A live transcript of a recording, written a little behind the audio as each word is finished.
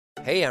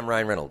Hey, I'm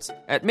Ryan Reynolds.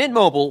 At Mint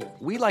Mobile,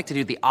 we like to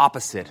do the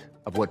opposite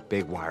of what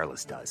Big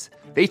Wireless does.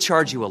 They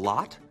charge you a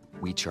lot,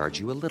 we charge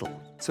you a little.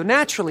 So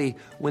naturally,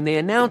 when they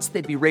announced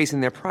they'd be raising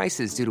their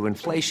prices due to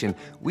inflation,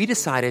 we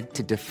decided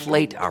to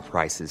deflate our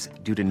prices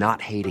due to not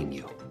hating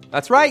you.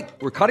 That's right.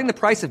 We're cutting the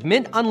price of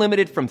Mint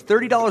Unlimited from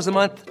 $30 a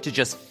month to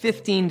just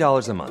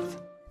 $15 a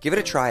month. Give it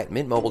a try at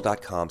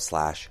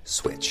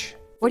mintmobile.com/switch.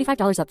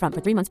 $45 up front for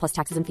 3 months plus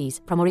taxes and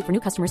fees. Promo rate for new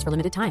customers for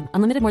limited time.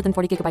 Unlimited more than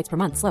 40 gigabytes per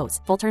month. Slows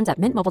full terms at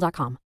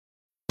mintmobile.com.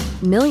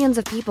 Millions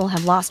of people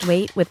have lost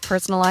weight with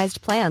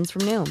personalized plans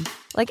from Noom.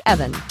 Like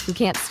Evan, who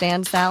can't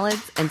stand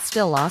salads and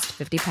still lost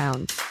 50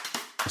 pounds.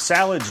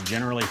 Salads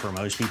generally for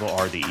most people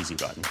are the easy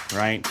button,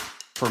 right?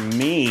 For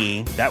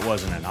me, that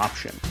wasn't an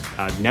option.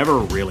 I never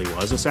really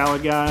was a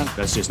salad guy.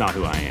 That's just not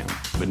who I am.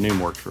 But Noom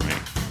worked for me.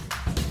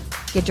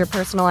 Get your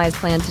personalized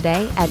plan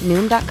today at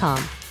Noom.com.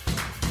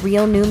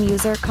 Real Noom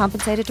user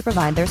compensated to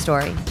provide their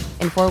story.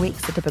 In 4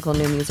 weeks, the typical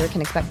Noom user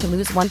can expect to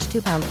lose 1 to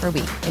 2 pounds per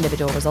week.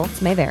 Individual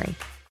results may vary.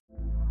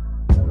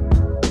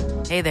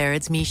 Hey there,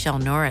 it's Michelle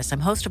Norris.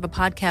 I'm host of a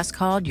podcast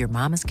called Your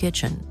Mama's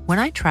Kitchen. When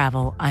I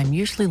travel, I'm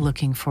usually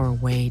looking for a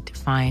way to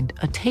find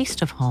a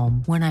taste of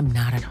home when I'm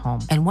not at home.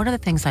 And one of the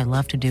things I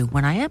love to do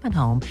when I am at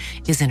home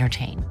is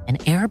entertain. And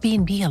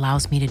Airbnb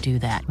allows me to do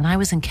that. When I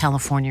was in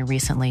California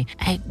recently,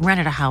 I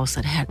rented a house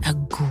that had a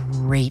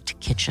great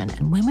kitchen.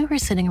 And when we were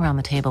sitting around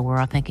the table, we're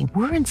all thinking,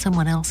 we're in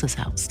someone else's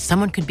house.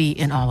 Someone could be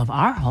in all of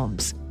our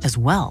homes as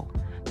well.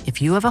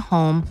 If you have a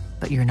home,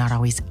 but you're not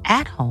always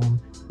at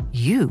home,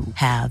 you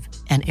have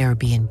an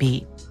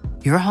Airbnb.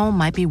 Your home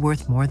might be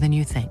worth more than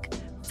you think.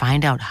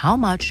 Find out how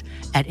much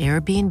at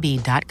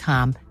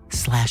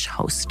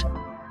airbnb.com/host.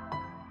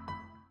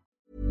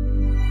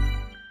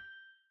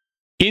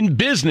 In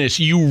business,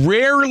 you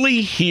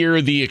rarely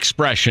hear the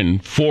expression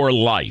for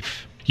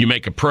life. You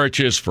make a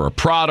purchase for a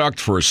product,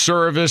 for a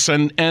service,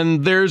 and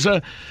there's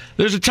a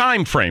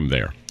time frame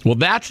there. Well,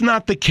 that's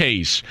not the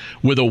case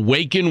with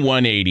Awaken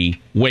 180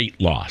 weight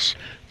loss.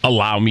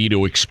 Allow me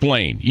to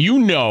explain. You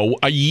know,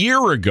 a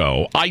year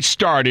ago, I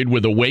started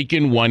with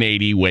Awaken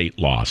 180 weight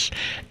loss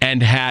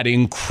and had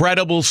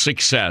incredible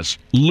success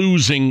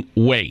losing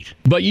weight.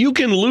 But you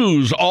can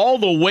lose all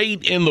the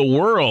weight in the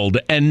world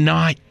and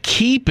not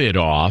keep it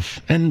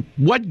off. And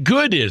what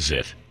good is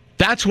it?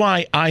 That's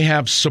why I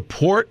have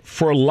support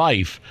for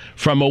life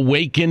from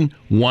Awaken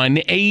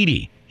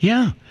 180.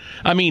 Yeah.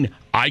 I mean,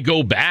 I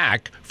go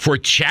back for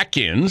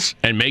check-ins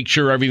and make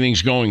sure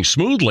everything's going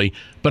smoothly.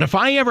 But if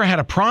I ever had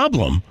a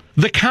problem,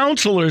 the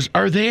counselors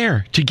are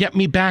there to get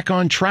me back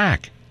on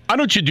track. Why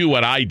don't you do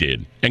what I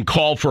did and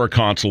call for a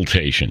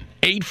consultation?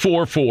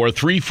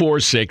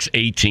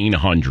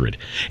 844-346-1800.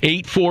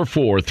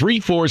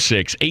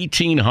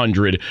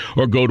 844-346-1800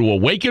 or go to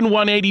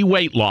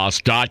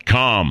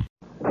awaken180weightloss.com.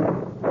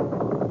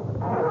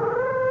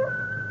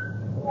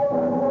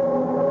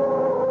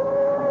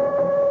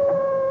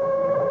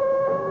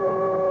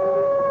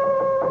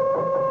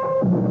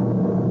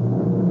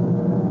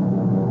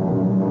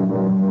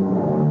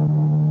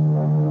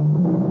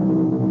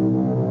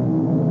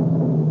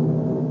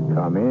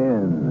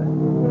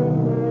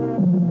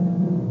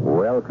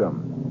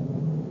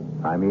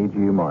 I'm E.G.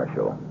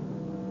 Marshall.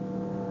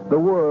 The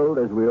world,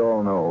 as we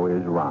all know,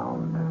 is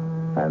round,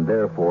 and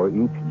therefore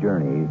each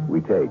journey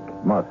we take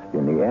must,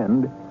 in the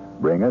end,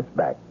 bring us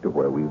back to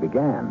where we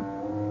began.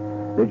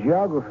 The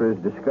geographers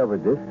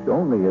discovered this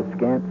only a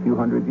scant few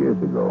hundred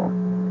years ago,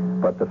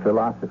 but the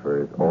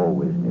philosophers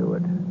always knew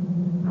it.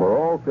 For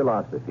all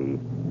philosophy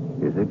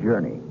is a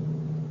journey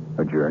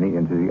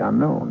into the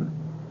unknown.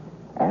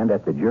 And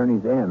at the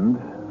journey's end,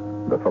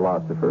 the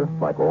philosopher,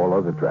 like all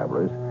other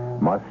travelers,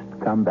 must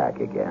come back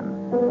again.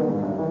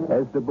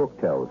 As the book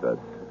tells us,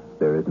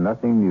 there is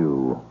nothing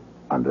new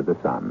under the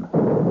sun.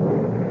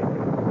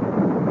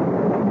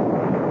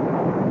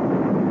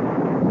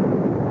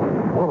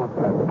 What a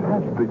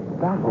fantastic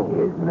battle.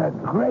 Isn't that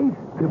great?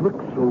 It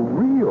looks so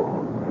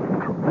real.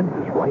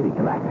 Tremendous writing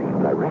and acting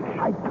and direction.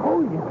 I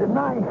told you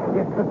tonight,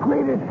 it's the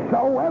greatest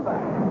show ever.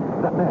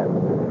 That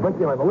man, right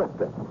there on the left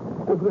there,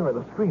 over there on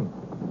the stream.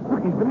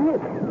 Look, he's been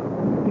hit.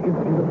 You can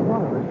see the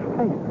blood on his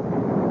face.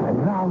 And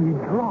now he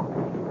drops.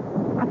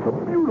 That's a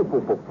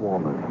beautiful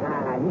performance.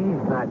 Nah,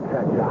 he's not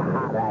such a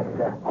hot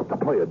actor. Oh, to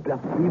play a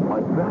death scene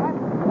like that?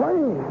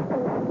 Playing?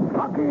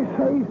 How can you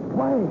say he's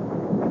playing?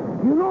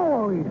 You know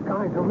all these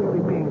guys are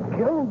really being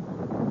killed.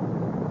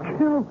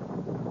 Killed?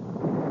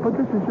 But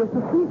this is just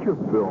a feature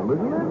film,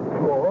 isn't it?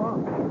 Sure.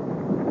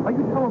 Are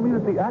you telling me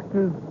that the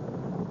actors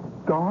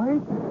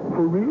died?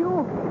 For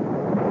real?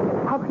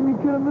 How can you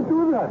get them to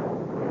do that?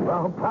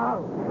 Well,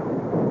 pal,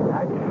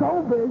 that's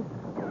showbiz.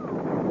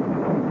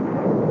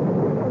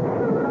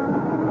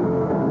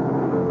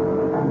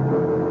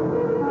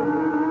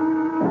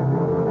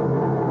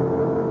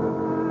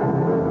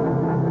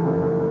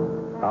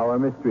 Our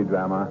mystery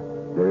drama,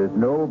 There Is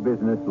No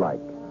Business Like,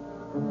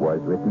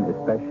 was written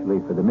especially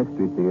for the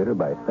Mystery Theater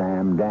by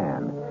Sam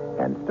Dan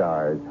and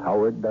stars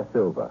Howard Da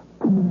Silva.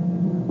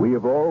 We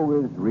have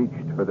always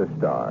reached for the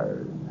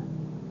stars.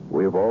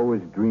 We have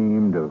always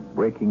dreamed of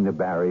breaking the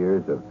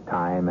barriers of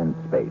time and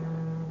space.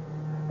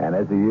 And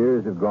as the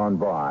years have gone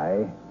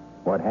by,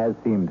 what has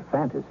seemed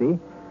fantasy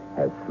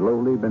has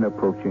slowly been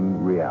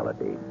approaching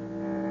reality.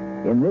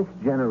 In this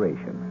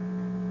generation,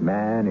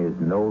 man is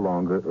no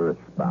longer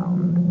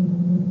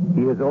earthbound.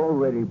 He has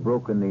already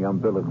broken the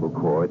umbilical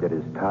cord that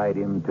has tied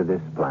him to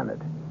this planet.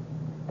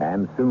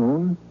 And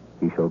soon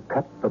he shall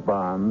cut the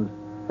bonds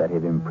that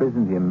had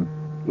imprisoned him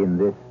in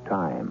this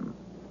time.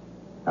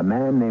 A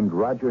man named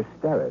Roger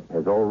Starrett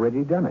has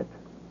already done it.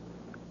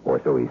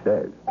 Or so he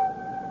says.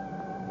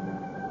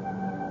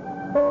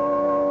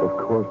 Of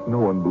course, no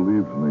one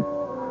believes me.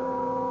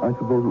 I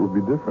suppose it would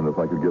be different if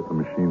I could get the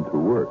machine to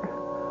work.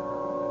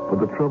 But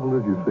the trouble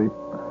is, you see,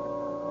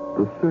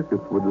 the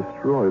circuits were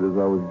destroyed as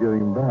I was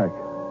getting back.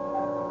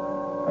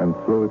 And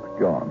so it's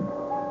gone.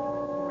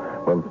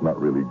 Well, it's not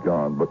really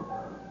gone, but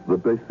the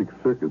basic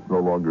circuits no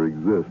longer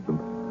exist, and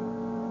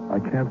I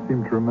can't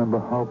seem to remember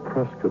how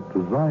Prescott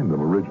designed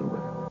them originally.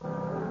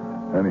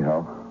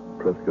 Anyhow,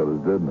 Prescott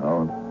is dead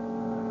now, and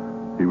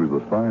he was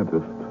the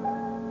scientist.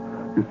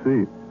 You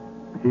see,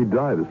 he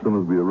died as soon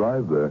as we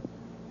arrived there.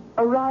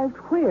 Arrived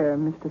where,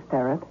 Mr.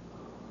 Starrett?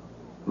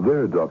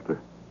 There,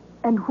 Doctor.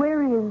 And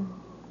where is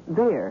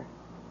there?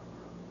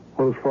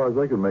 Well, as far as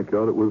I can make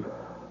out, it was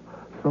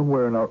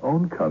somewhere in our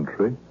own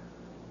country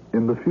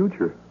in the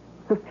future.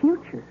 The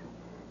future?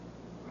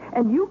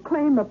 And you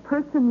claim a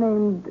person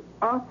named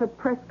Arthur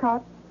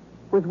Prescott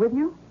was with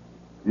you?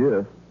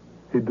 Yes.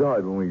 He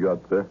died when we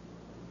got there.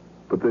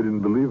 But they didn't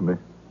believe me.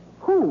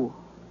 Who?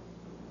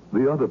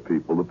 The other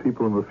people, the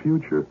people in the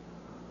future.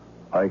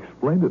 I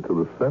explained it to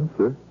the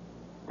censor.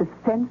 The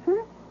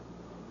censor?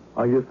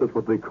 I guess that's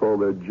what they call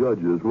their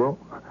judges. Well,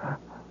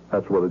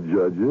 that's what a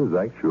judge is,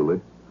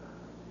 actually.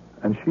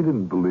 And she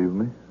didn't believe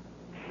me.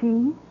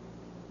 She?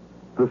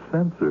 The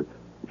censor.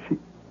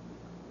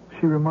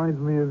 She reminds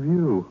me of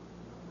you.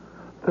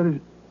 That is,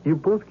 you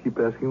both keep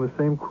asking the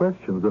same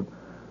questions,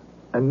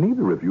 and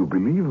neither of you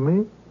believe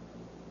me.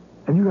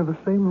 And you have the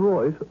same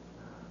voice.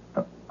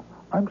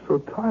 I'm so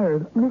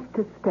tired.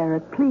 Mr.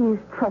 Starrett, please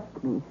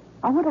trust me.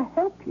 I want to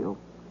help you.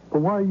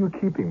 But why are you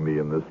keeping me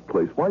in this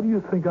place? Why do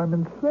you think I'm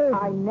insane?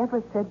 I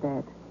never said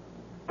that.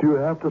 Do you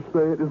have to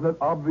say it? Isn't it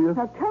obvious?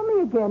 Now tell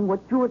me again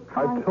what you were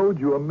trying... I've told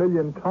you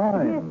 1,000,000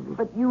 times. Yes,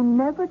 but you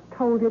never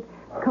told it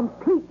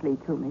completely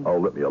to me. Oh,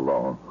 let me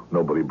alone.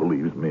 Nobody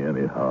believes me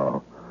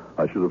anyhow.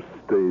 I should have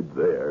stayed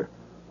there.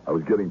 I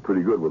was getting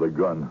pretty good with a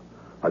gun.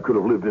 I could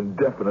have lived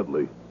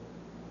indefinitely.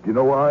 Do you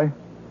know why?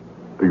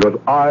 Because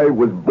I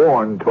was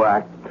born to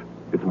act.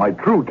 It's my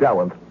true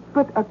talent.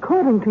 But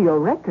according to your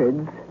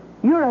records,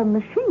 you're a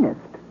machinist.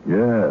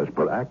 Yes,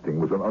 but acting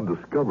was an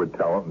undiscovered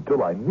talent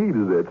until I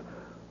needed it.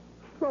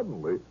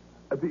 Suddenly,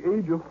 at the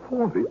age of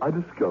 40, I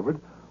discovered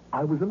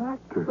I was an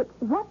actor. But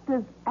what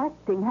does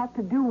acting have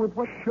to do with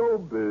what...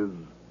 Showbiz.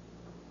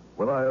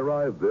 When I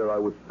arrived there, I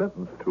was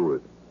sentenced to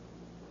it.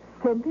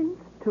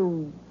 Sentenced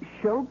to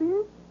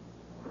showbiz?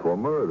 For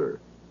murder.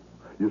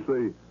 You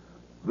see,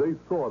 they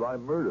thought I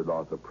murdered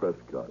Arthur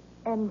Prescott.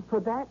 And for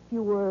that,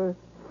 you were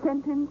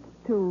sentenced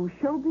to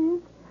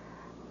showbiz?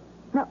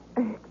 Now,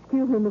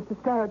 excuse me, Mr.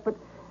 Starrett, but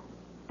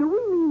do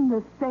we mean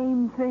the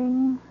same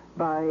thing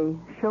by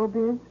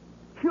showbiz?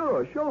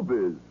 Sure,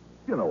 showbiz.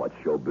 You know what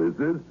showbiz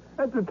is.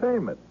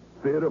 Entertainment.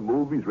 Theater,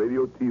 movies,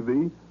 radio,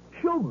 TV.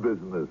 Show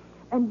business.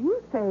 And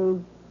you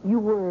say you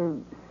were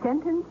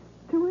sentenced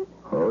to it?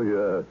 Oh,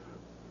 yes.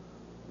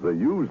 They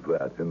used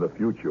that in the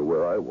future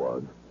where I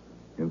was,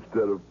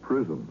 instead of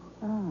prison.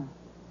 Ah,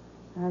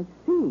 I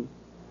see.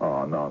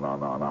 Oh,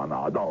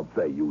 no. Don't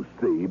say you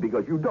see,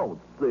 because you don't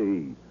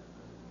see.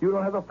 You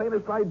don't have the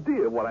faintest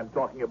idea of what I'm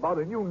talking about,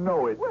 and you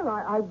know it. Well,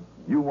 I...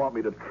 You want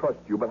me to trust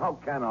you, but how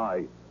can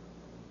I?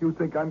 You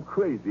think I'm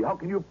crazy. How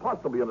can you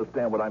possibly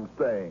understand what I'm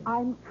saying?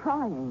 I'm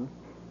trying.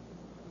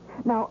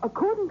 Now,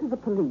 according to the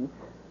police,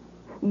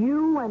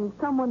 you and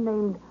someone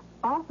named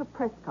Arthur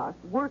Prescott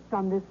worked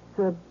on this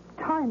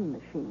time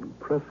machine.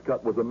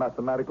 Prescott was a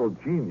mathematical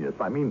genius.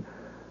 I mean,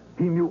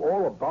 he knew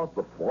all about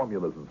the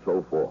formulas and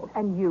so forth.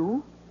 And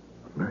you?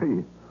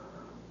 Me?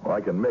 Well,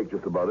 I can make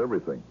just about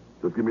everything.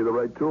 Just give me the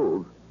right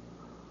tools.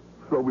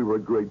 So we were a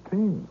great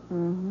team.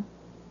 Mm-hmm.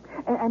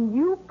 And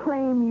you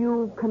claim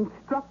you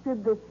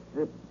constructed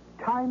this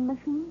time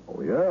machine?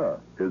 Oh, yeah.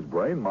 His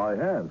brain, my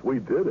hands. We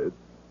did it.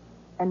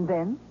 And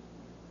then?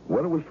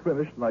 When it was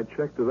finished and I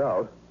checked it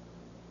out,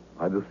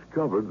 I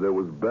discovered there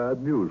was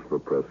bad news for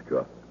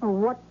Prescott. Oh,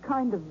 what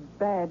kind of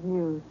bad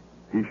news?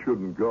 He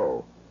shouldn't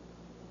go.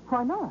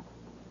 Why not?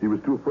 He was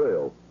too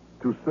frail,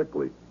 too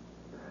sickly.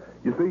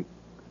 You see,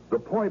 the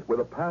point where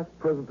the past,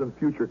 present, and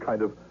future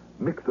kind of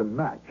mix and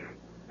match,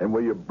 and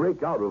where you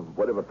break out of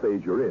whatever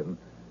phase you're in,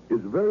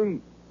 is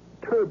very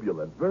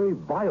turbulent, very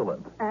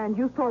violent. And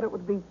you thought it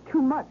would be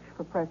too much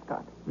for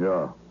Prescott?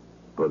 Yeah,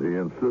 but he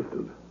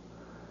insisted.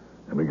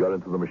 And we got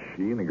into the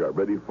machine and got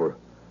ready for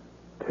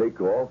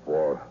takeoff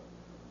or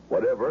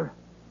whatever.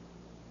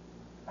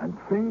 And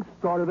things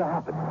started to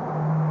happen.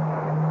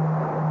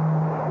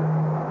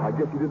 I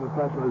guess he didn't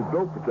fasten his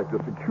belt protector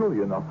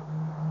securely enough.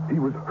 He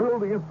was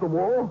hurled against the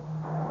wall,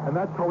 and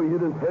that's how he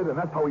hit his head, and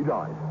that's how he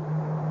died.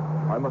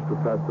 I must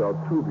have passed out,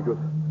 too, because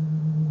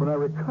When I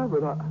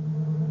recovered,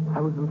 I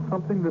was in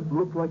something that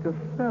looked like a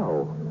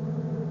cell.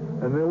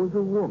 And there was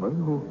a woman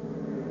who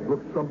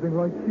looked something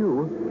like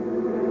you.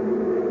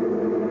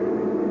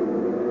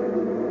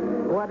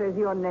 What is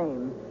your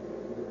name?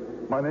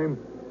 My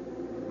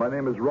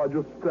name is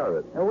Roger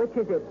Starrett. Which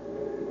is it?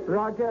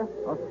 Roger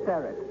or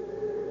Starrett?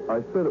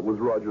 I said it was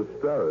Roger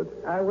Starrett.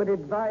 I would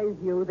advise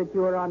you that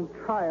you are on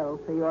trial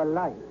for your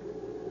life.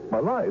 My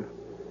life?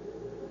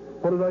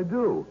 What did I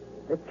do?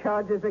 The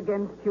charges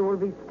against you will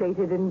be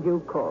stated in due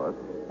course.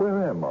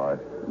 Where am I?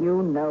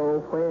 You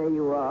know where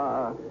you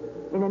are.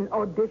 In an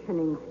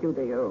auditioning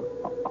studio.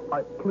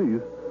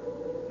 Please,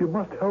 you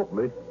must help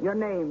me. Your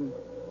name?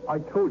 I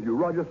told you,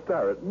 Roger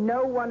Starrett.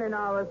 No one in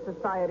our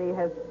society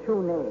has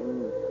two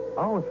names.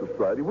 Our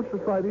society? Which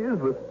society is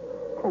this?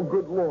 Oh,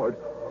 good Lord.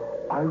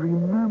 I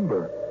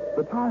remember.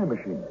 The time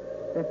machine.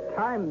 The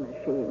time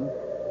machine?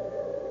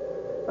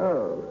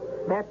 Oh,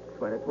 that's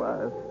what it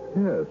was.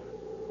 Yes.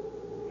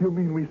 You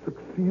mean we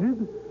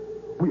succeeded?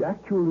 We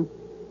actually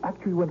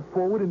went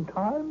forward in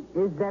time?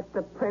 Is that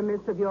the premise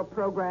of your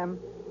program?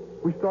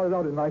 We started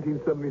out in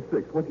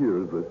 1976. What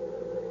year is this?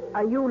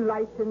 Are you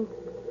licensed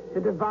to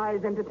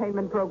devise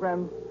entertainment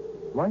programs?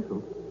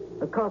 Licensed?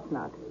 Of course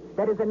not.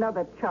 That is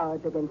another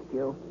charge against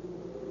you.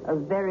 A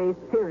very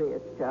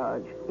serious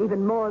charge.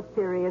 Even more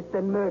serious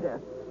than murder.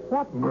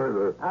 What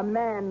murder? A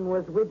man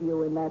was with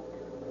you in that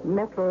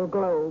metal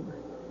globe.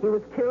 He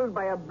was killed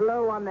by a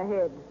blow on the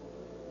head.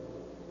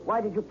 Why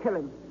did you kill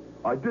him?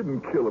 I didn't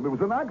kill him. It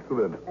was an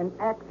accident. An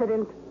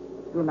accident?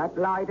 Do not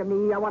lie to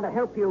me. I want to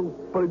help you.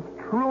 But it's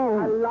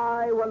true. A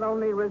lie will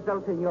only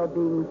result in your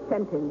being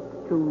sentenced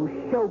to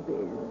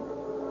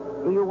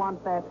showbiz. Do you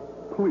want that?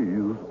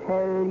 Please.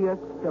 Tell your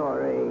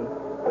story.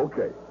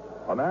 Okay.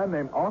 A man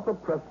named Arthur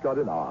Prescott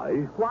and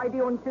I... Why do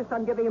you insist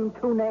on giving him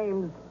two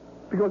names?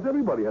 Because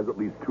everybody has at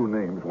least two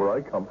names where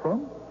I come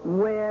from.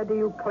 Where do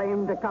you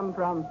claim to come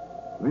from?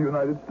 The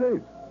United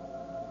States.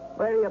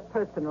 Where are your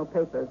personal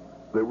papers?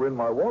 They were in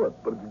my wallet,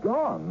 but it's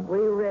gone. We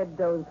read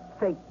those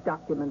fake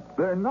documents.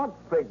 They're not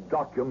fake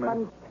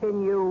documents.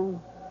 Continue.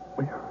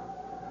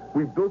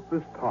 We built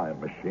this time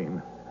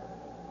machine.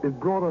 It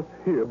brought us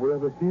here,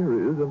 wherever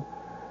here is,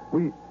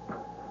 and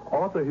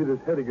Arthur hit his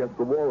head against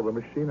the wall of the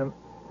machine, and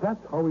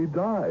that's how he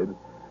died.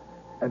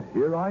 And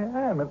here I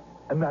am,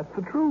 and that's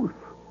the truth.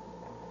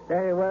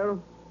 Very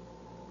well.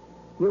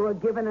 You were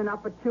given an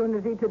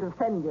opportunity to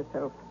defend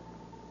yourself.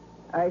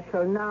 I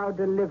shall now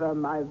deliver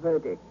my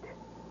verdict.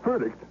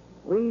 Verdict?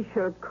 We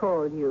shall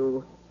call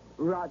you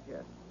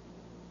Roger.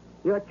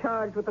 You're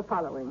charged with the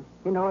following,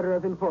 in order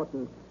of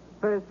importance.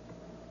 First,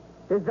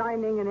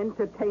 designing an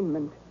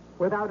entertainment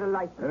without a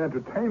license. An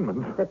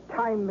entertainment? The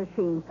time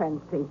machine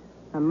fancy.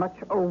 A much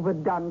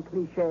overdone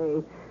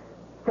cliche.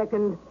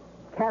 Second,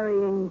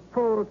 carrying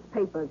false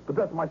papers. But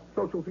that's my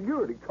Social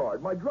Security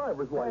card, my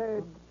driver's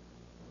license.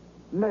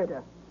 Third,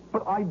 murder.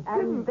 But I didn't...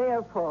 And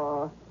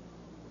therefore,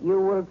 you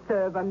will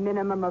serve a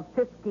minimum of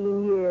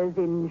 15 years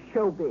in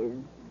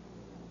showbiz.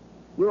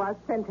 You are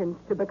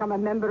sentenced to become a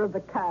member of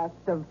the cast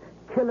of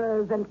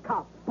Killers and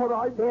Cops.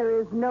 But There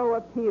is no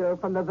appeal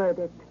from the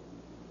verdict.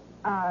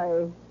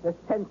 I, the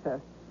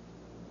censor,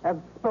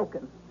 have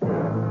spoken.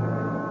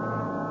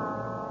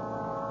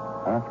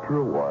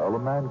 After a while, a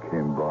man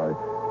came by.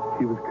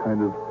 He was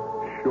kind of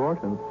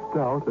short and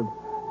stout and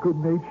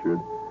good-natured.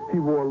 He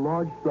wore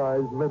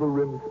large-sized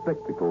metal-rimmed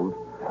spectacles.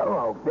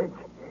 Hello, Fitch.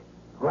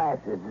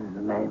 Glasses is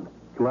the name.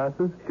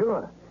 Glasses?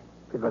 Sure,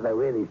 because I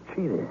wear these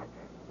cheaters.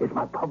 It's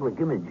my public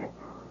image.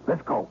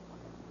 Let's go.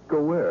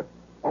 Go where?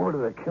 Over to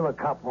the Killer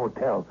Cop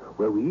Motel,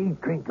 where we eat,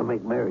 drink, and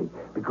make merry,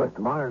 because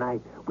tomorrow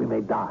night we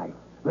may die.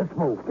 Let's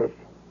move, Fish.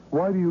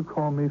 Why do you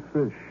call me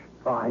Fish?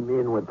 Oh, I'm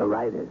in with the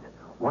writers.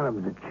 One of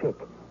them's a chick.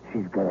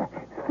 She's got a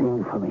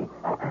thing for me.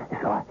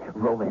 So I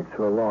romance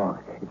her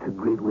along. It's a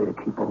great way to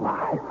keep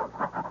alive.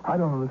 I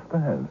don't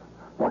understand.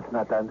 What's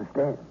not to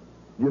understand?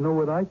 You know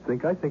what I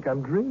think? I think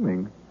I'm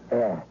dreaming.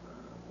 Yeah.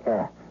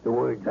 The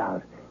word's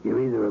out. You're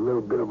either a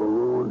little bit of a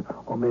loon,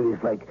 or maybe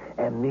it's like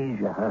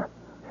amnesia, huh?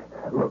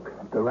 Look,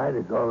 the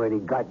writer's already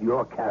got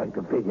your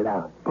character figured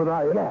out. But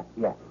I...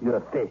 Yeah, you're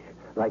a fish.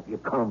 Like you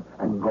come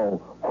and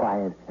go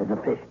quiet as a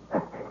fish.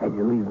 And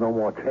you leave no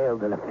more trail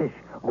than a fish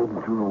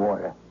moving through the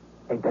water.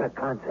 Ain't that a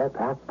concept,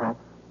 huh?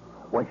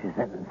 What's your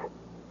sentence?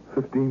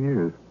 15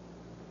 years.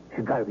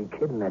 You gotta be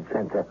kidding, that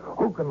censor.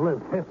 Who can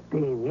live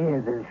 15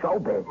 years in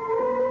showbiz?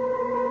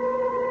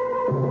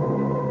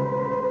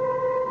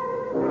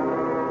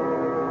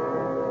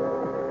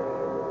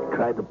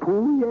 Tried the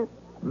pool yet?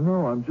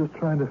 No, I'm just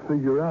trying to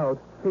figure out...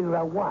 Figure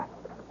out what?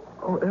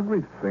 Oh,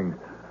 everything.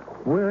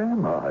 Where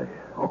am I?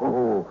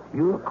 Oh,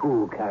 you're a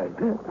cool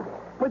character.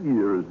 What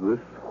year is this?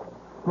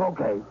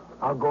 Okay,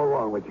 I'll go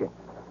along with you.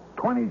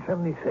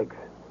 2076.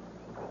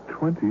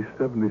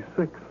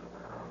 2076.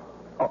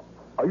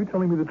 Are you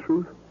telling me the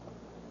truth?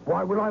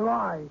 Why would I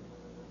lie?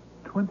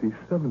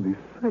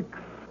 2076.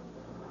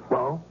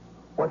 Well,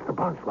 what's the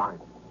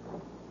punchline?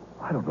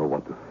 I don't know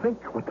what to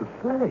think, what to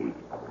say.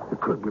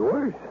 It could be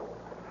worse.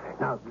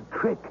 Now, the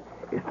trick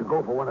is to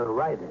go for one of the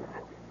writers.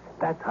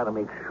 That's how to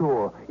make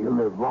sure you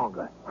live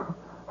longer.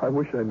 I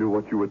wish I knew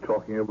what you were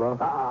talking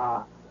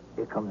about.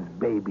 Here comes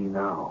Baby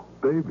now.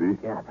 Baby?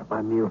 Yeah,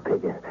 my meal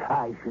ticket.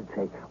 I should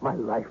say, my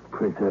life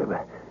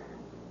preserver.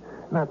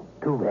 Not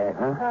too bad,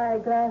 huh? Hi,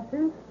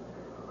 Glasses.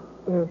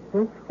 Is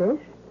this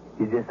fish?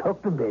 You just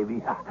hooked him,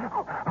 baby.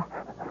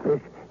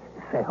 Fish,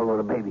 say hello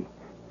to Baby.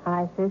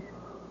 Hi, Fish.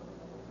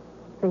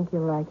 Think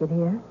you'll like it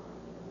here?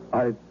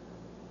 I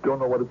don't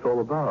know what it's all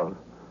about.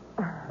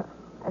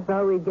 I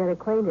thought we'd get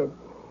acquainted.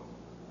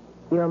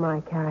 You're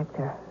my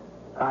character.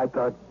 I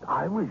thought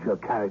I was your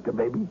character,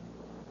 Baby.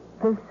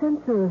 The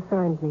censor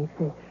assigned me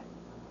Fish.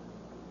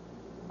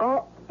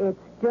 Oh, it's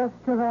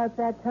just about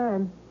that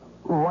time.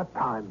 What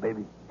time,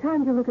 Baby?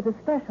 Time to look at the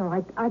special.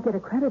 I get a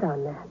credit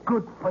on that.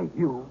 Good for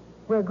you.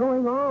 We're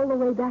going all the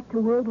way back to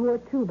World War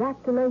II,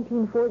 back to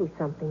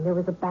 1940-something. There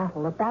was a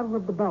Battle of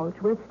the Bulge.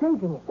 We're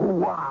staging it.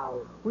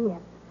 Wow. We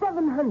have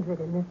 700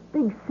 in this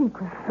big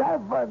secret.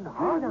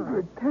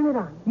 700? Turn it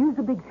on. Use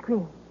the big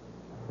screen.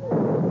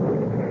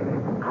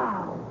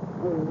 Oh,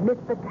 we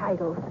missed the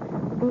titles.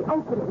 The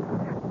opening.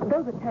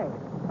 Those are tanks.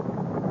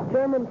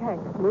 German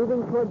tanks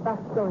moving toward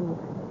Bastogne.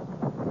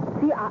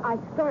 See, I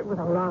start with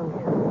a long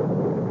shot.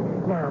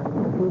 Now,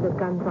 you see the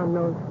guns on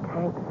those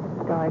tanks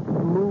start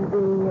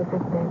moving as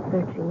if they're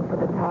searching for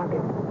the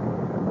targets.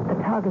 The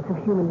targets of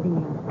human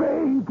beings.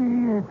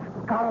 Baby, it's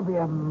gotta be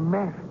a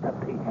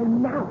masterpiece.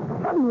 And now,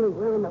 suddenly,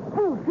 we're in the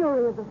full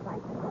fury of the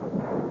fight.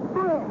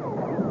 Bam!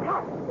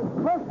 Fantastic!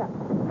 Close up.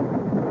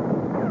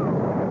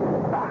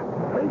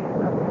 Face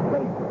to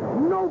face.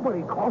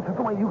 Nobody calls it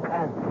the way you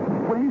can.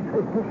 What do you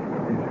say?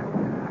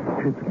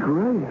 It's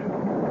great.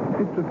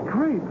 It's a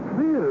great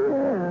theater.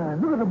 Yeah,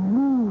 look at the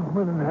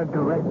movement in her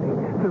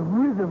directing. The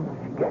rhythm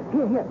she gets.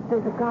 Here.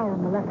 There's a guy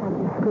on the left hand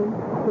of the screen.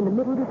 In the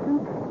middle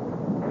distance.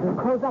 We'll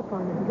close up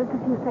on him in just a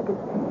few seconds.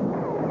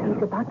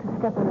 He's about to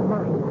step on a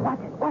mine.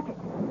 Watch it.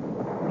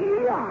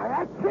 Yeah,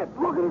 that's it.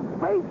 Look at his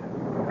face.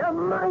 The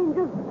mine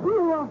just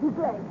blew off his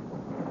leg.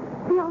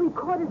 See how he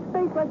caught his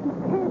face like he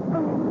can't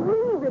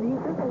believe it. He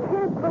just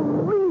can't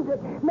believe it.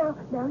 Now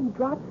he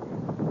drops.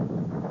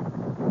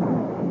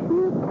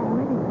 Sheer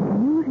poetic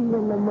beauty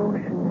in the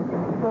motion as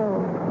he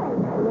falls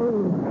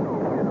slowly,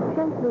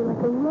 gently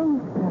like a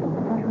rose petal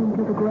fluttering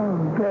to the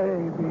ground.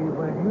 Baby,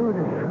 when you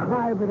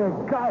describe it, a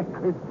guy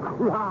could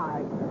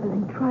cry. As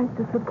he tries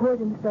to support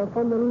himself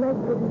on the leg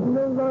that is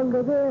no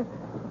longer there,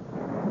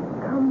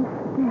 comes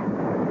death.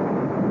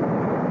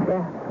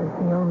 Death is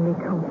the only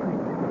comfort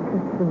to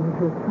soothe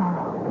his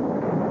sorrow.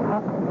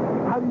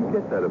 How do you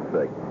get that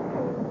effect?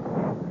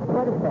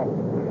 What effect?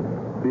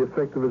 The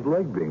effect of his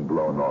leg being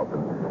blown off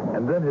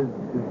and then his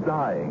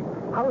dying.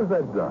 How is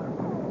that done?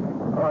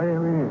 Oh, you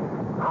mean,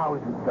 how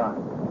is it done?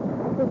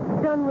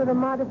 It's done with a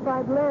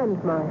modified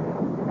landmine.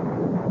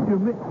 You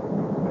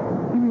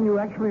mean you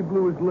actually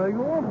blew his leg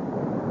off?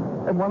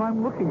 And what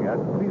I'm looking at,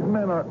 these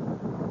men are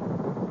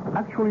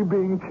actually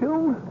being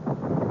killed?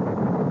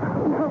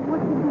 Well,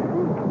 what did you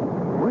think?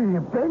 Where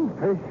you been,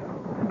 Fish?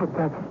 But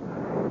that's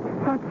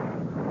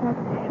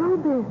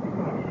showbiz,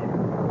 Fish.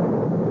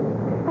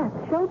 That's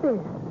showbiz.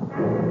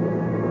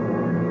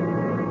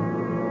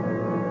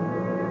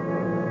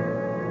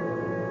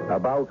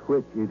 About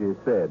which it is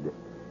said,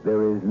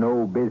 there is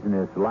no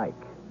business like.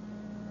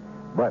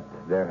 But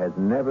there has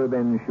never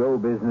been show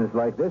business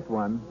like this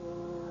one.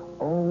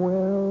 Oh,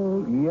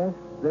 well, yes,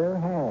 there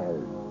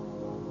has.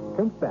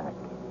 Think back.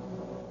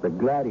 The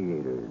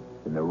gladiators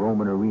in the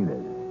Roman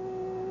arenas.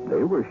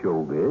 They were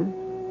showbiz,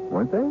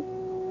 weren't they?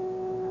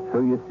 So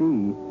you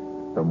see,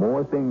 the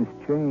more things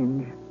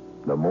change,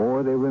 the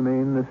more they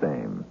remain the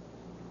same.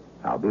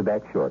 I'll be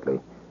back shortly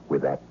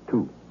with Act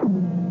 2.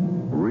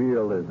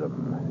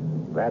 Realism.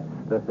 That's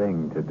the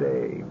thing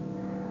today.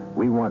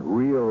 We want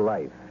real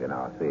life in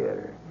our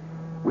theater.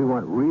 We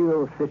want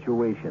real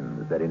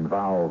situations that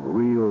involve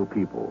real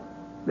people.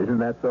 Isn't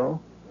that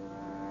so?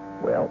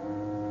 Well,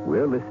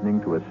 we're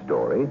listening to a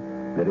story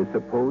that is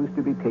supposed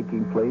to be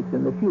taking place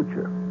in the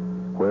future,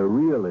 where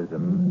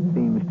realism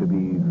seems to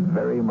be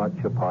very much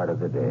a part of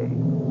the day.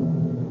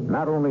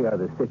 Not only are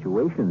the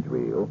situations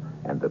real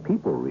and the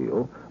people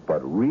real,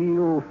 but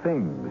real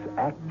things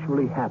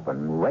actually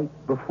happen right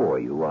before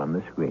you on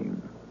the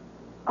screen.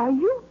 Are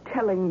you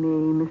telling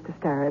me, Mr.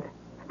 Starrett,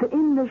 that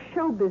in the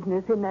show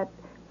business, in that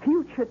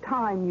future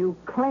time you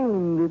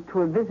claimed to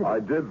have visited... I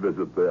did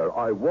visit there.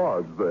 I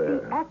was there.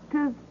 The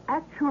actors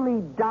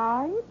actually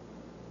died?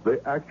 They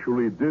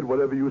actually did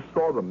whatever you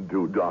saw them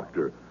do,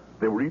 Doctor.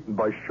 They were eaten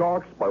by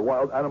sharks, by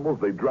wild animals.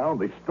 They drowned.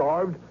 They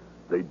starved.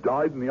 They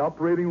died in the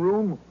operating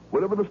room.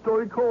 Whatever the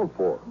story called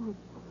for.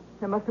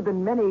 There must have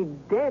been many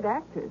dead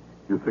actors.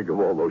 You think of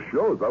all those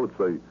shows, I would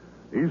say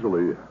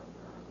easily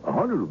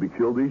 100 would be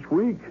killed each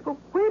week. But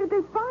where did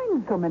they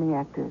find so many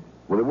actors?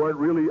 Well, they weren't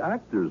really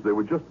actors. They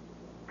were just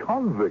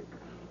convicts.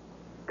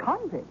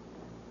 Convicts?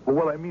 Well,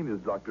 what I mean is,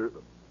 Doctor,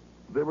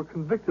 they were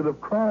convicted of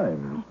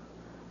crimes.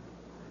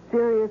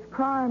 Serious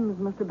crimes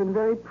must have been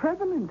very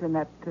prevalent in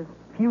that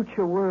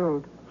future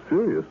world.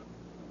 Serious?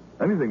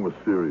 Anything was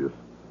serious.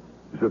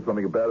 You said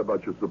something bad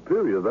about your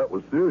superior. That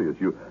was serious.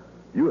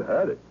 You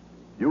had it.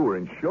 You were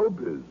in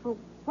showbiz. Well,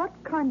 What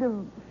kind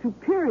of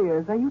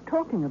superiors are you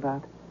talking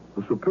about?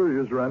 The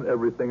superiors ran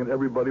everything and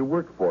everybody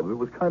worked for them. It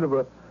was kind of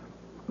a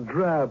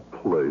drab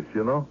place,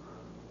 you know?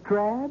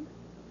 Drab?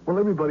 Well,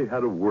 everybody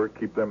had to work,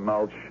 keep their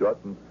mouths shut,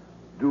 and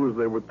do as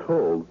they were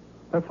told.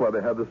 That's why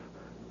they had this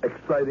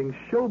exciting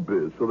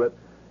showbiz, so that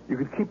you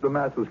could keep the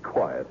masses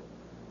quiet.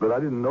 But I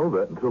didn't know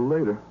that until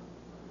later.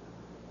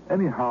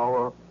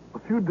 Anyhow, a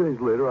few days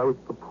later, I was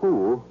at the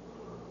pool.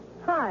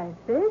 Hi,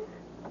 sis.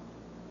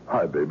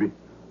 Hi, baby.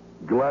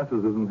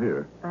 Glasses isn't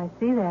here. I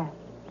see that.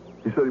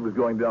 He said he was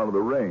going down to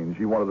the range.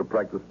 He wanted to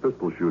practice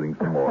pistol shooting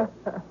some more.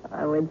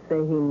 I would say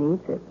he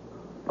needs it.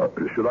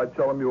 Should I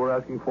tell him you were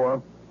asking for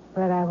him?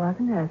 But I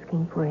wasn't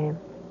asking for him.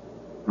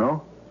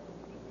 No?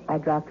 I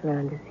dropped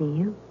around to see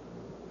you.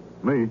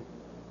 Me?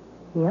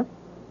 Yep.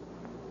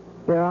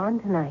 You're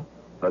on tonight.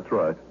 That's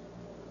right.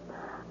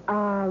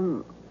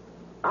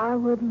 I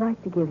would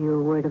like to give you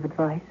a word of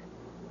advice.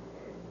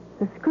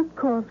 The script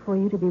calls for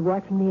you to be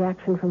watching the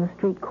action from a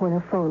street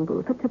corner phone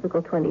booth, a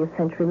typical 20th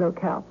century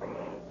locale.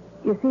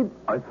 You see...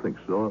 I think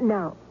so.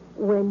 Now,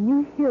 when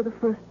you hear the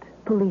first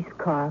police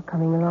car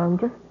coming along,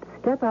 just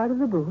step out of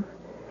the booth.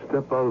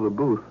 Step out of the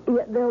booth?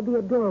 Yeah, there'll be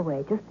a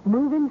doorway. Just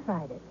move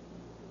inside it.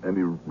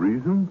 Any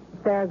reason?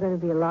 There are going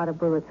to be a lot of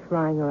bullets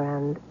flying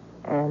around,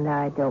 and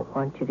I don't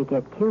want you to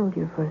get killed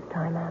your first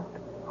time out.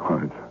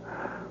 Oh,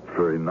 it's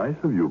very nice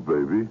of you,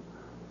 baby.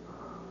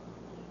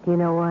 Do you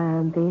know why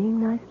I'm being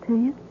nice to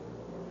you?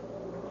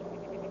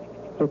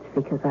 It's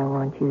because I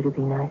want you to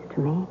be nice to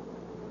me.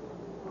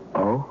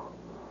 Oh?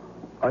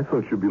 I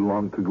thought you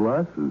belonged to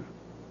Glasses.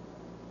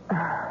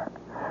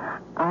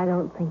 I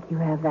don't think you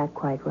have that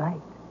quite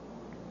right.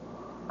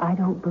 I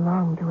don't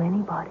belong to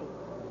anybody.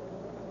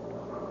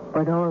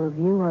 But all of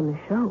you on the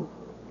show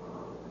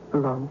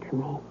belong to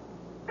me.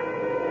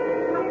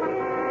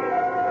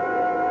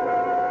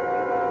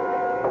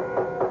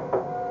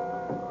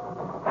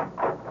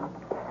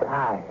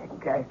 Hi.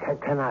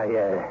 Can I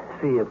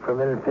see you for a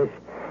minute, Fish?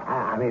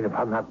 I mean, if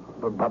I'm not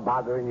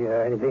bothering you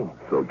or anything.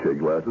 It's okay,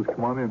 Glasses.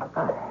 Come on in.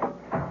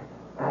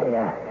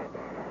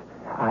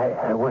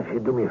 I want you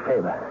to do me a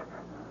favor.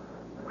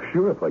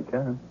 Sure, if I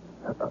can.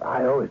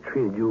 I always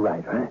treated you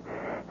right?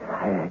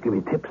 I give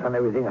you tips on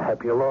everything. I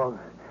help you along.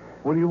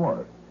 What do you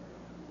want?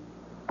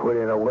 Put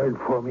in a word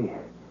for me.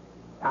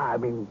 I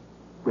mean,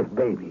 with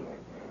Baby.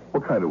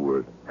 What kind of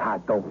word?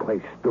 Don't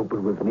play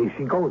stupid with me.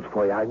 She goes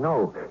for you, I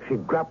know. She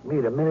dropped me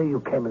the minute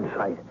you came in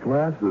sight.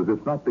 Glasses,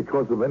 it's not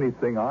because of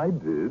anything I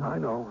did. I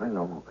know.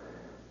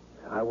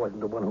 I wasn't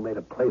the one who made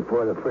a play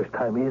for her the first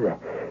time either.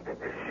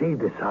 She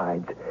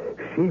decides.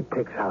 She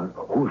picks out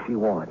who she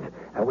wants.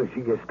 And when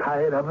she gets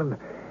tired of him,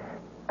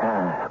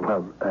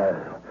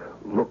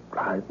 look,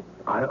 I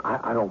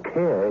don't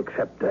care,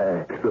 except...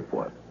 Except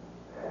what?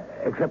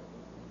 Except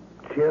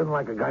she doesn't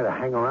like a guy to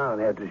hang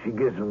around after she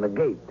gives him the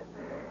gate.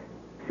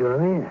 See what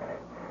I mean?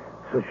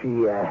 So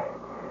she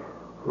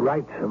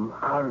writes him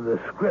out of the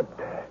script.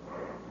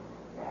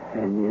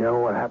 And you know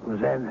what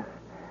happens then?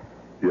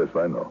 Yes,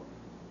 I know.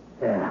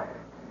 Yeah.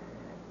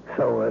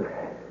 So,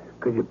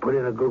 could you put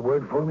in a good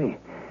word for me?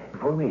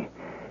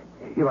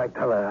 You might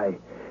tell her I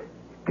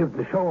give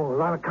the show a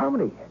lot of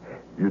comedy.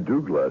 You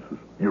do, Glasses.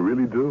 You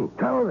really do.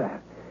 Tell her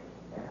that.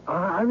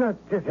 I'm not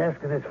just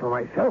asking this for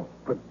myself,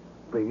 but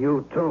for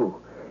you, too.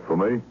 For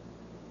me?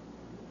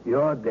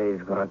 Your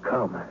day's gonna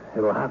come.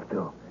 It'll have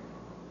to.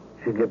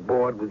 She'll get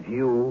bored with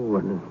you,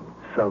 and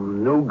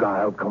some new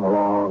guy'll come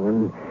along,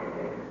 and...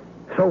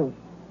 So,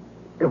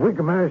 if we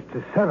can manage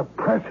to set a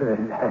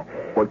precedent...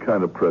 What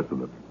kind of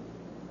precedent?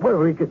 Well,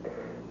 we could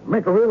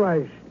make her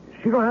realize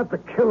she don't have to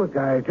kill a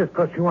guy just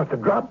because she wants to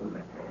drop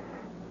him.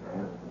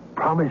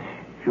 Promise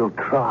you'll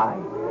try.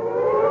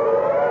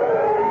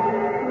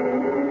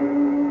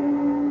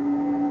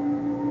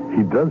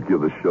 He does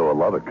give the show a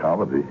lot of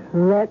comedy.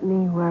 Let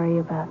me worry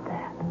about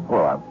that.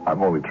 Well,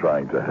 I'm only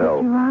trying to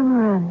help. Put your arm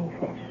around me,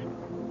 Fish.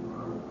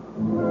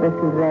 This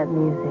is that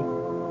music.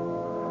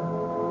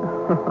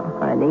 Oh,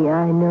 honey,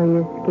 I know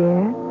you're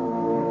scared.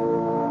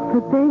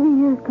 But Baby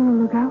here's going to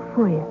look out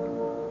for you.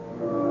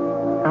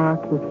 I'll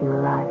keep you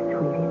alive,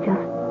 sweetie.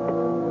 Just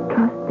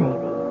trust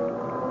Baby.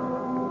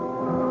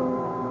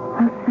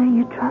 I'll say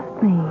you trust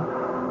me.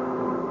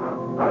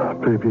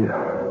 Baby,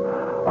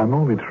 I'm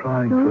only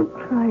trying Don't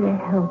try to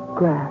help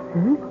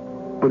Glasses.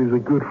 But he's a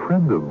good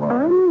friend of mine.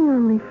 I'm the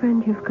only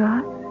friend you've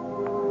got.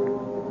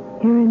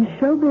 You're in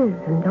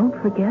showbiz, and don't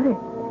forget it.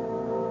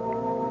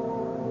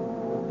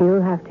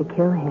 You'll have to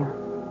kill him.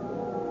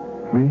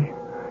 Me?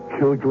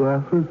 Kill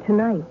Glasses?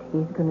 Tonight,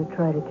 he's going to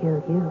try to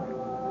kill you.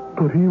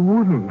 But he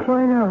wouldn't.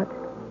 Why not?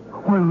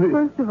 Well,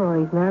 First of all,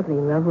 he's madly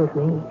in love with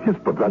me. Yes,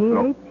 but that's He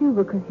hates you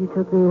because you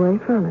took me away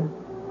from him.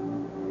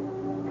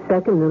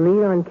 Second, the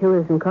lead on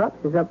Killers and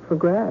Cops is up for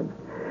grabs.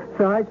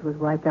 Sarge was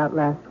wiped out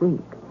last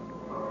week.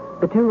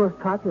 The two most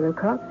popular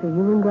cops are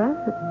you and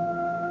Glasses.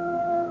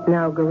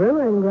 Now,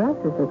 Gorilla and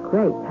Glasses are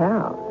great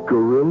pals.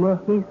 Gorilla?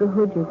 He's the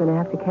hood you're going to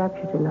have to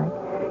capture tonight.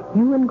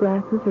 You and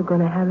Glasses are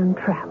going to have him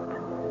trapped.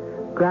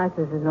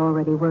 Glasses has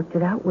already worked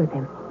it out with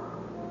him.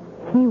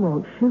 he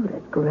won't shoot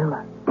at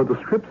Gorilla. But the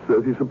script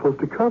says he's supposed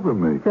to cover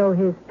me. So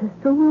his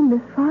pistol will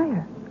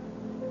misfire.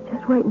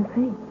 Just wait and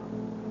see.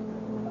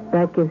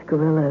 That gives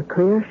Gorilla a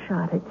clear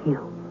shot at you.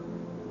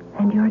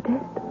 And you're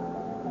dead.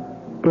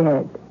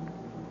 Dead.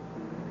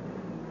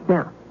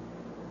 Now,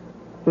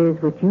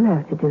 here's what you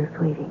have to do,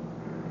 sweetie.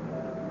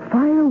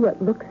 Fire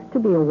what looks to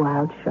be a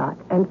wild shot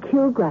and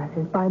kill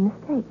Glasses by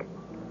mistake.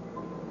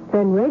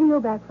 Then radio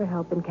back for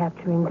help in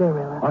capturing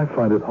Gorilla. I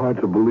find it hard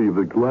to believe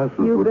that Glasses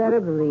You would... better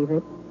believe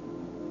it.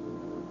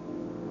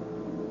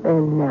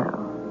 And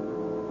now,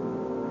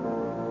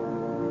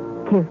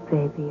 give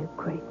baby a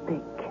great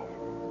big kiss.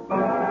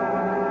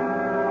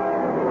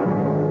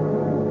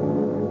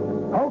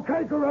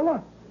 Okay,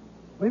 Gorilla.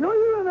 We know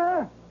you're in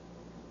there.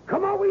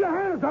 Come on with your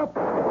hands up.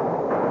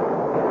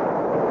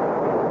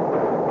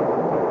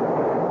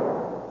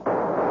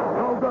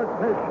 No good,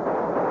 Fish.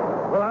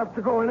 We'll have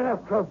to go in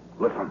after him.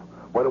 Listen,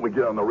 why don't we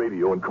get on the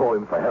radio and call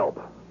in for help?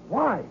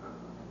 Why?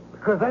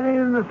 Because that ain't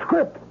in the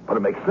script. But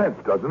it makes sense,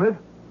 doesn't it?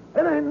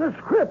 It ain't in the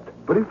script.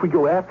 But if we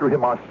go after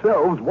him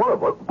ourselves,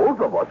 both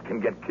of us can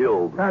get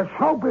killed. That's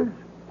showbiz.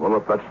 Well,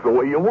 if that's the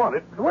way you want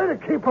it. The way to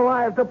keep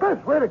alive, the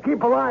best way to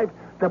keep alive,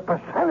 the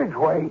percentage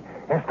way,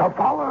 is to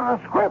follow the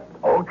script.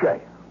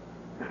 Okay.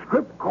 The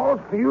script calls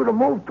for you to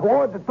move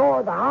toward the door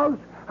of the house,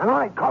 and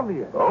I cover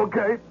you.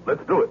 Okay,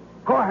 let's do it.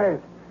 Go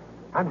ahead.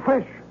 And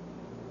Fish,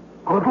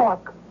 good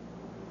luck.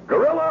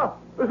 Gorilla,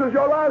 this is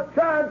your last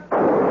chance.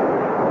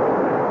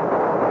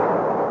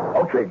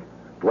 Okay,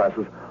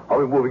 Glasses, I'll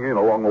be moving in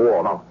along the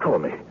wall. Now, cover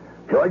me.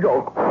 Here I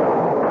go.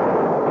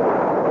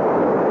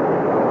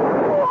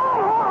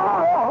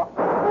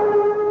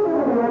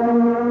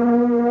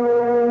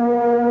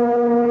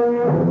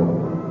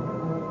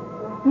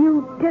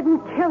 You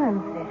didn't kill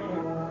him, Fish.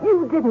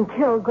 You didn't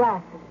kill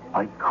Glasses.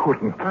 I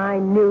couldn't. I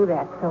knew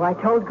that, so I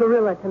told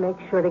Gorilla to make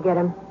sure to get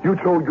him. You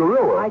told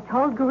Gorilla? I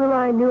told Gorilla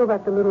I knew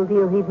about the little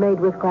deal he'd made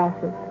with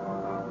Glasses.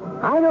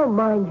 I don't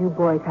mind you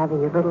boys having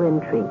your little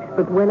intrigues,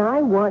 but when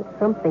I want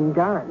something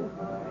done,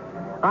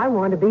 I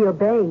want to be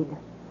obeyed.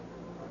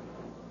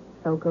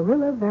 So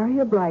Gorilla very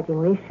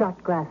obligingly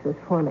shot Glasses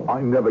for me.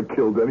 I never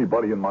killed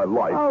anybody in my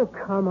life. Oh,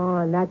 come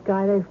on. That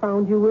guy they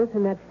found you with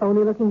in that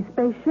phony-looking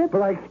spaceship?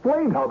 But I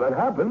explained how that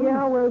happened.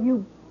 Yeah, well,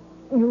 you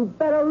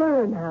better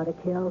learn how to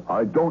kill.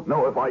 I don't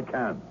know if I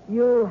can.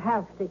 You'll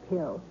have to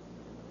kill.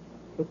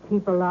 To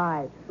keep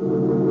alive.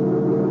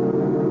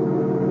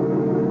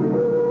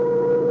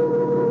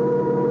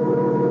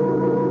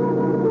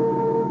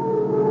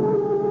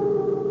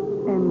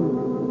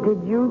 And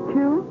did you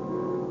kill?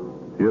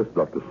 Yes,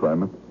 Dr.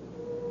 Simon.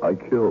 I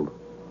killed.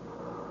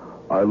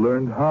 I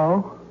learned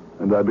how,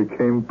 and I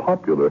became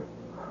popular.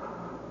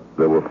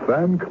 There were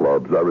fan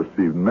clubs. I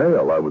received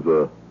mail. I was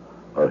a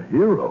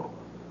hero.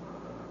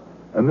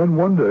 And then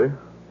one day,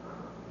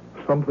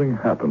 something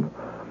happened.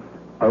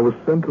 I was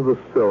sent to the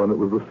cell, and it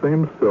was the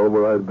same cell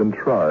where I had been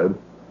tried.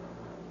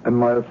 And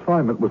my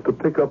assignment was to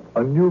pick up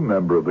a new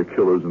member of the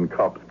Killers and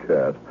Cops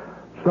cast.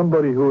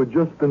 Somebody who had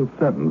just been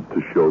sentenced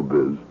to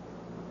showbiz.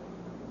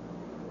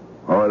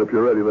 All right, if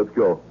you're ready, let's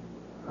go.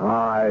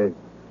 I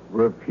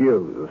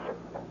refuse.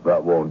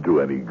 That won't do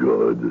any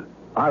good.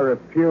 I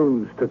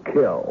refuse to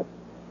kill.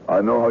 I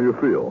know how you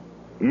feel.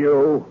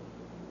 You?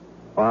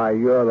 Why,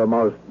 you're the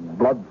most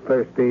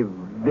bloodthirsty,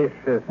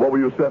 vicious... What were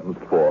you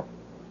sentenced for?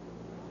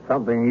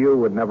 Something you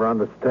would never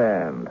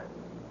understand.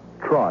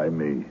 Try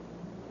me.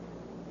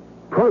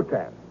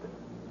 Protest.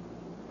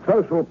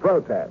 Social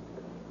protest.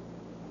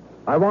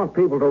 I want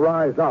people to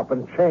rise up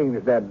and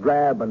change their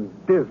drab and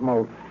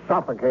dismal,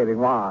 suffocating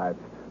lives.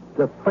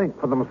 To think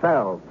for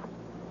themselves.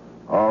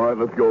 All right,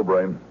 let's go,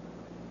 Brain.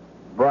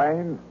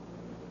 Brain?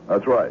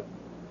 That's right.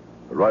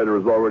 The writer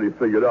has already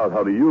figured out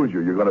how to use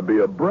you. You're going to be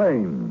a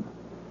brain.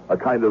 A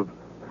kind of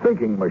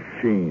thinking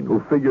machine who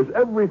figures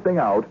everything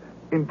out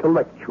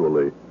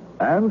intellectually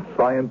and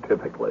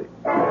scientifically.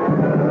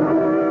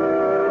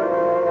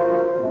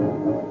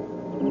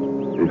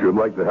 If you'd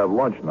like to have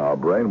lunch now,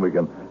 Brain, we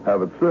can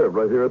have it served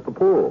right here at the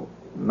pool.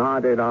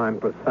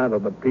 99%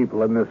 of the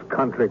people in this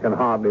country can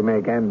hardly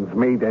make ends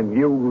meet, and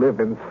you live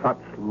in such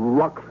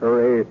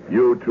luxury.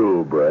 You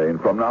too, Brain.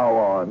 From now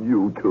on,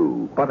 you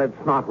too. But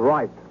it's not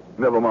right.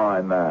 Never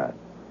mind that.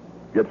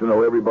 Get to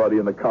know everybody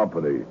in the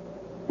company.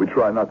 We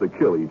try not to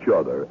kill each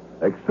other,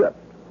 except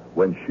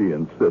when she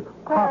insists.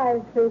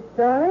 Hi, Fish,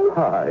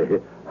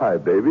 darling. Hi,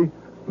 baby.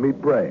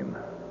 Meet Brain.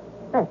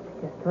 That's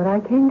just what I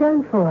came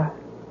down for,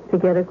 to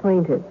get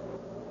acquainted.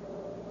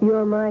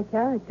 You're my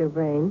character,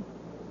 Brain.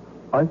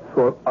 I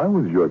thought I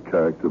was your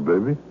character,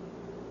 baby.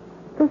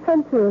 The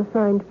censor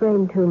assigned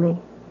Brain to me.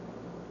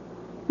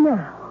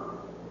 Now,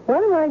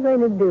 what am I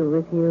going to do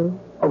with you?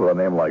 Oh, with a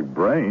name like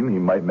Brain, he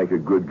might make a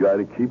good guy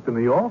to keep in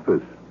the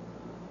office.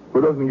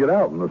 Who doesn't get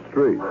out in the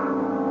street.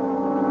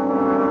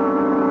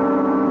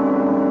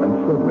 And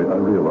suddenly I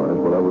realized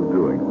what I was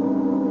doing.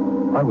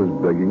 I was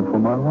begging for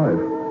my life,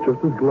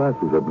 just as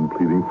Glasses had been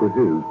pleading for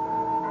his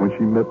when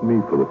she met me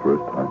for the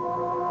first time.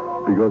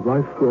 Because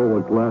I saw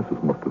what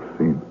Glasses must have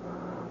seen.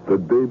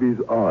 That baby's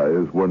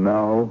eyes were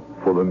now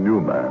for the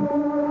new man.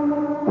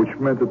 which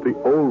meant that the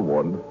old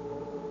one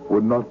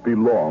would not be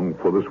long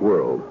for this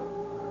world.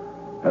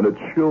 And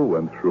a chill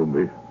went through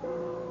me.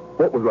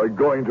 What was I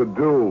going to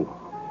do?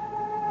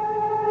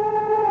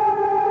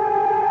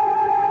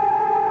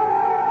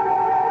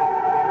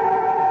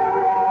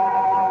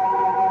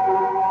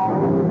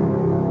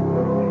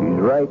 She's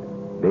right.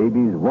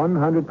 Baby's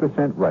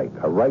 100% right.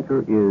 A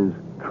writer is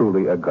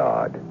truly a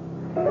god.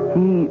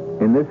 He,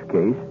 in this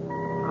case,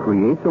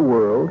 creates a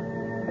world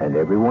and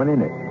everyone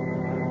in it,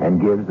 and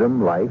gives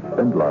them life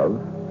and love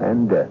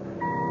and death,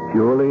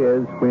 purely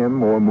as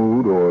whim or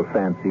mood or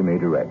fancy may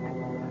direct.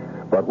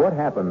 But what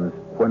happens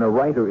when a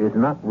writer is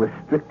not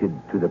restricted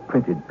to the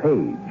printed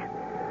page,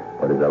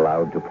 but is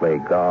allowed to play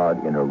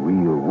God in a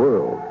real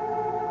world?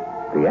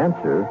 The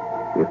answer,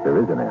 if there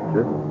is an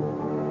answer,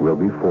 will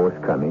be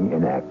forthcoming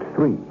in Act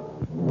 3.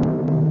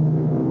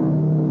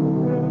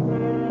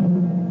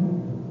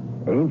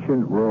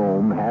 Ancient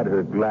Rome had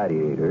her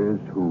gladiators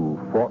who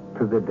fought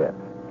to the death,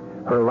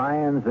 her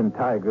lions and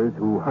tigers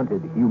who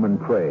hunted human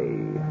prey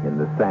in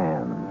the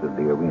sands of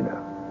the arena.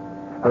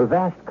 Her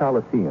vast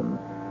Colosseum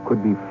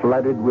could be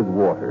flooded with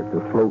water to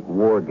float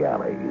war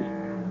galleys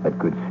that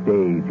could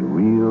stage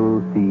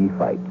real sea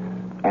fights,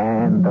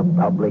 and the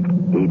public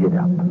ate it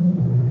up.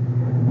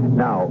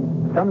 Now,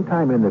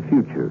 sometime in the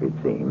future, it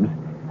seems,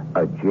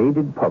 a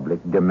jaded public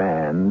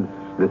demands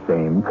the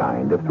same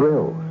kind of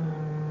thrills.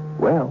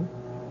 Well,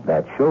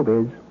 that's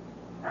showbiz.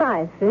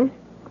 Hi, Fish.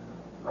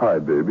 Hi,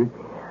 baby.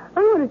 I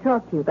want to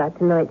talk to you about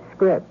tonight's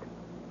script.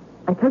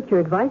 I took your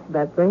advice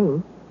about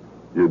Brain.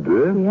 You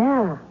did?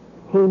 Yeah.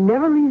 He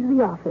never leaves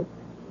the office.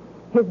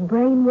 His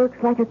brain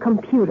works like a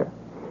computer.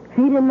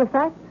 Feed him the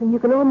facts, and you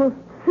can almost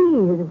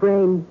see his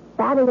brain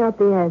batting out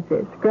the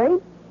answers.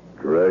 Great?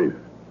 Great.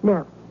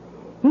 Now,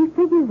 he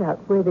figures out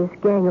where this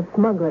gang of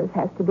smugglers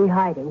has to be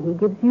hiding. He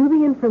gives you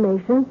the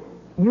information.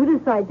 You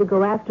decide to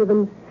go after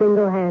them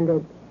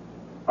single-handed.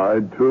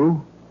 I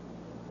too?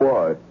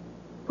 Why?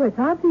 Well, it's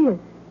obvious.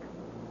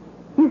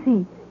 You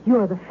see,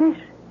 you're the fish.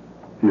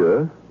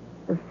 Yes?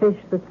 The fish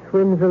that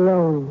swims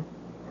alone,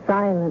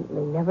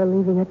 silently, never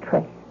leaving a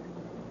trace.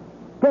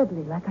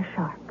 Deadly like a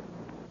shark.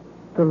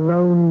 The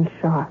lone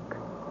shark.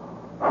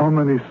 How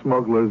many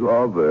smugglers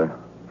are there?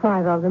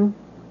 5 of them.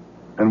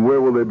 And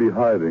where will they be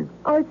hiding?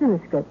 Oh, it's in the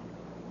script.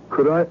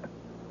 Could I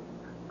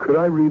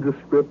read the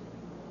script?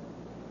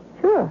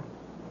 Sure.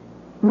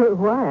 But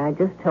why? I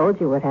just told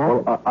you what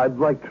happened. Well, I'd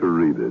like to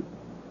read it.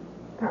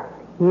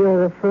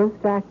 You're the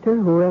first actor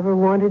who ever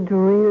wanted to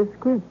read a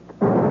script.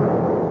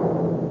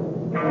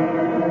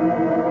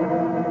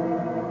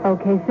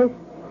 Okay, Fish.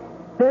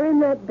 They're in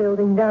that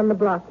building down the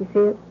block. You see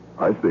it?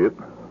 I see it.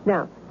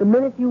 Now, the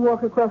minute you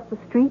walk across the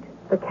street,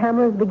 the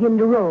cameras begin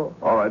to roll.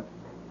 All right.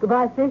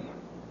 Goodbye, Fish.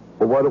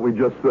 Well, why don't we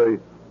just say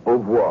au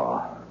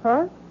revoir?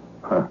 Huh?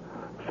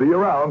 See you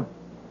around.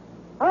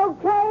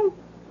 Okay.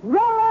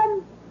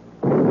 Run!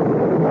 Fish!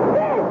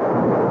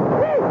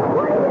 Fish!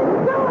 What are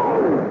you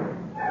doing?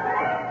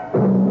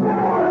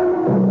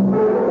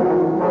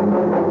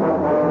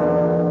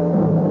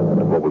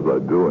 What was I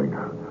doing?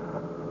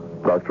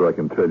 Doctor, I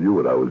can tell you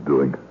what I was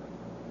doing.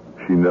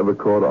 She never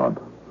caught on.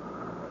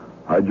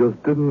 I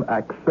just didn't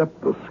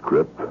accept the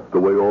script the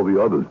way all the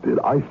others did.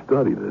 I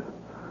studied it,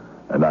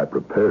 and I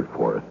prepared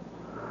for it.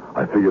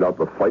 I figured out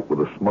the fight with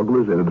the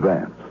smugglers in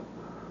advance.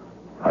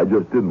 I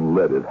just didn't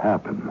let it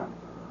happen.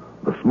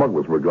 The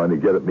smugglers were going to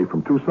get at me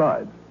from 2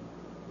 sides.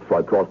 So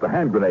I tossed a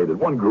hand grenade at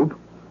one group,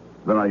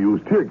 then I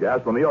used tear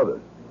gas on the others.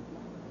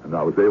 And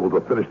I was able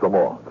to finish them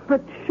off.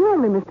 But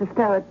surely, Mr.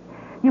 Starrett,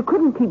 you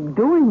couldn't keep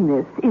doing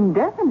this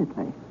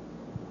indefinitely.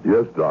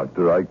 Yes,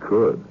 Doctor, I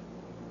could.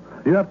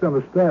 You have to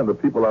understand the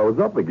people I was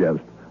up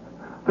against.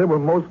 They were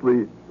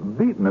mostly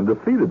beaten and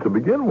defeated to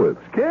begin with,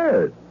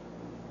 scared.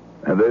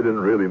 And they didn't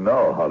really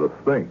know how to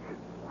think.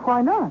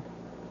 Why not?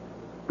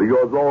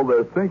 Because all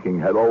their thinking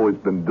had always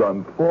been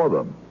done for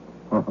them.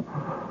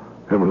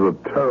 It was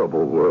a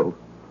terrible world.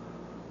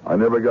 I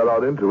never got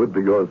out into it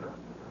because,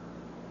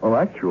 well,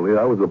 actually,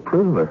 I was a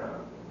prisoner.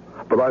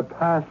 But I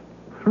passed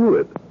through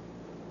it.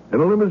 In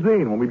a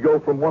limousine, when we'd go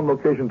from one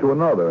location to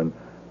another, and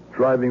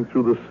driving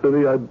through the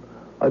city,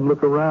 I'd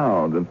look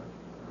around, and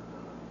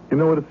you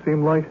know what it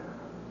seemed like?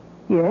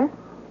 Yes?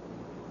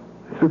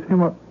 It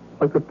seemed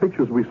like the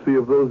pictures we see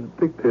of those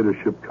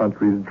dictatorship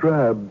countries,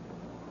 drab,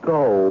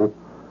 dull,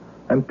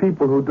 and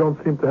people who don't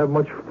seem to have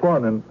much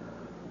fun,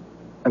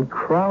 and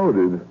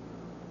crowded.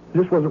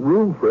 There just wasn't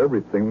room for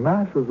everything.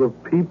 Masses of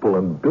people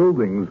and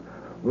buildings,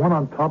 one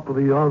on top of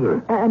the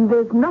other. And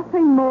there's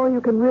nothing more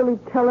you can really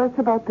tell us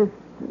about this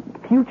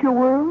future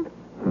world?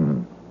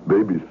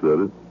 Baby said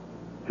it.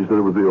 She said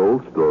it was the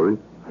old story.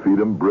 Feed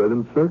them bread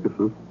in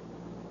circuses,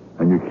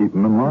 and you keep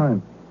them in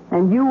line.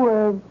 And you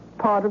were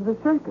part of the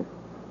circus.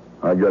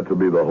 I got to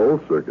be the whole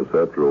circus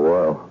after a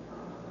while.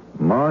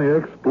 My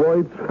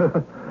exploits,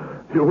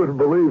 you wouldn't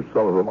believe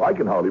some of them. I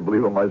can hardly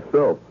believe them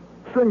myself.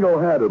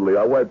 Single-handedly,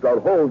 I wiped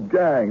out whole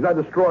gangs. I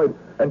destroyed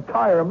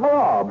entire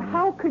mobs.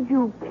 How could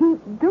you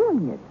keep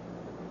doing it?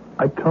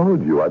 I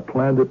told you, I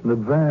planned it in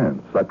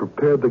advance. I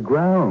prepared the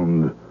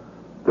ground.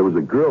 there was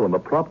a girl in the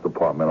prop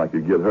department. I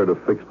could get her to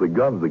fix the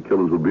guns the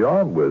killers would be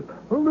armed with.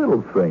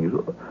 Little things.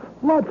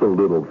 Lots of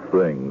little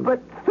things.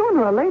 But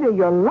sooner or later,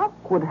 your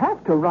luck would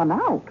have to run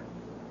out.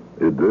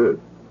 It did.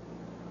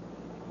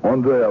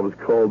 One day I was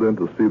called in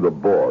to see the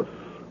boss.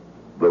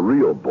 The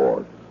real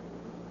boss.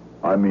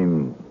 I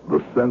mean,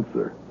 the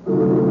censor.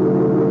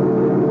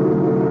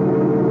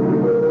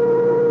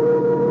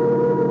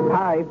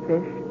 Hi,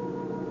 Fish.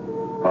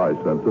 Hi,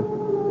 censor.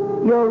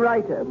 Your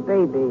writer,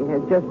 Baby,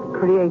 has just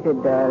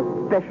created a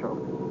special.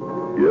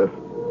 Yes?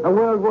 A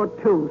World War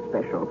II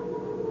special.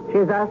 She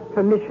has asked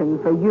permission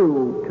for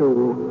you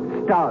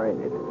to star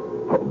in it.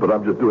 Oh, but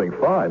I'm just doing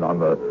fine on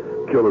the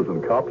Killers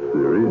and Cops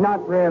series.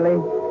 Not really.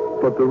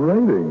 But the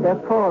ratings... They're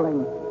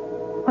falling.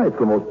 It's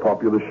the most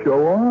popular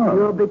show on.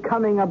 You're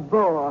becoming a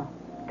bore.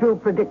 Too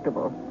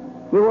predictable.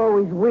 You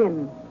always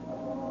win.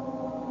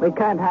 We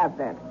can't have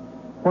that.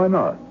 Why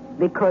not?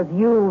 Because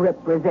you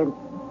represent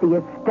the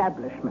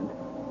establishment.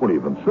 Well,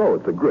 even so,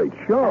 it's a great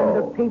show.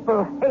 And the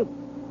people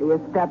hate the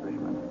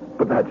establishment.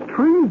 But that's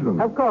treason.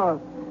 Of course.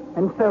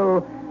 And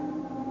so,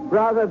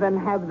 rather than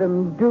have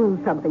them do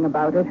something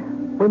about it,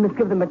 we must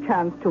give them a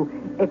chance to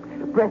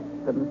express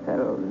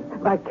themselves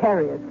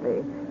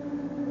vicariously.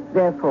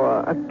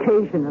 Therefore,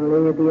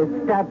 occasionally, the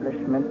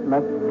establishment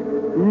must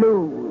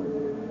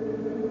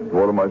lose.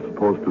 What am I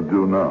supposed to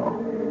do now?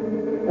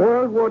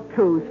 World War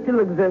II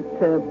still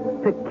exerts a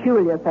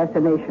peculiar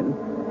fascination.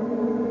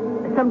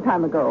 Some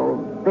time ago,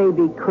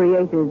 Baby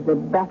created the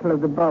Battle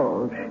of the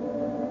Bulge.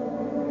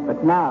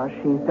 But now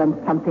she's done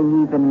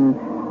something even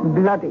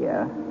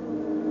bloodier.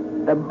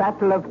 The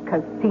Battle of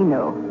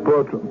Casino.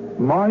 But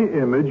my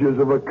image is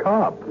of a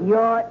cop.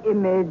 Your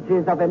image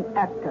is of an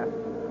actor.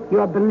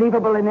 You're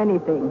believable in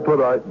anything.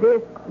 But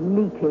This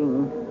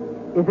meeting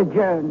is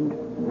adjourned.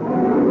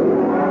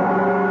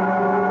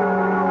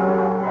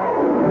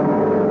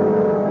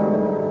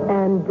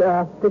 And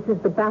this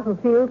is the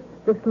battlefield,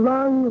 this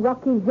long,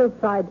 rocky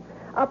hillside.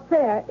 Up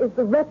there is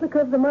the replica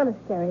of the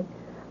monastery.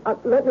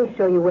 Let me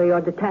show you where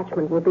your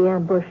detachment will be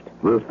ambushed.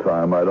 This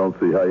time, I don't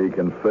see how you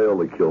can fail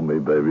to kill me,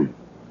 baby.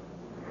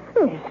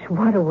 Fish,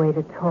 what a way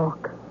to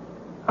talk.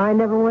 I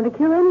never want to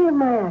kill any of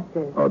my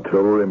actors.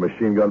 Artillery,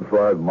 machine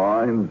gun-fired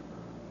mines.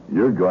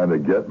 You're going to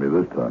get me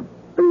this time.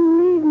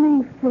 Believe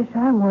me, Fish,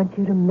 I want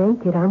you to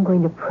make it. I'm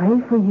going to pray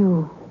for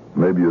you.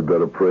 Maybe you'd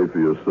better pray for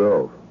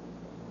yourself.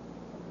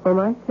 For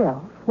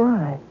myself?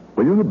 Why?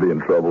 Well, you could be in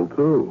trouble,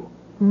 too.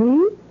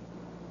 Me?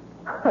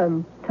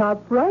 I'm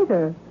top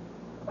writer.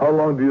 How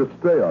long do you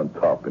stay on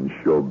top in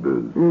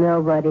showbiz?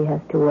 Nobody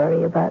has to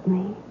worry about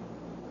me.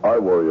 I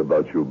worry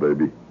about you,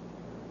 baby.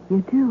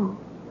 You do?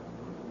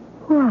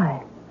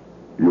 Why?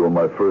 You were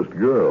my first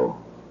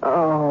girl.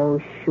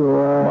 Oh,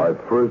 sure. My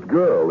first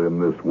girl in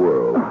this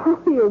world.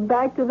 Oh, you're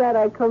back to that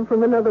I come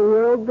from another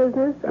world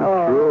business? It's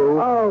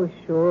true. Oh,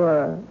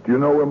 sure. Do you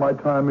know where my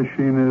time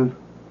machine is?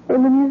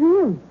 In the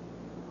museum.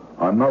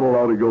 I'm not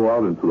allowed to go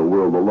out into the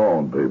world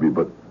alone, baby,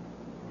 but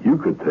you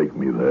could take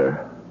me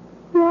there.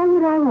 Why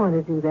would I want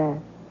to do that?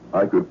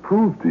 I could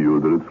prove to you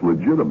that it's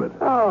legitimate.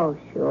 Oh,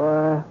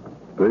 sure.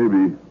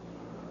 Baby,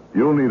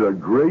 you'll need a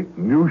great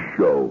new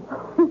show.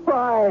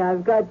 Why,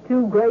 I've got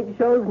 2 great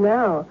shows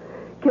now.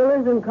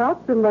 Killers and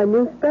Cops and my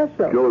new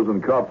special. Killers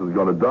and Cops is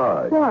going to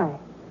die. Why?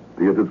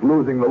 Because it's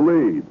losing the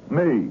lead.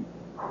 Me.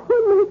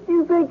 What makes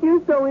you think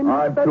you're so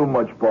I'm too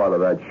much part of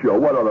that show.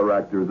 What other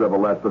actor has ever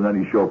lasted in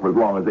any show for as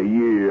long as a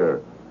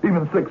year?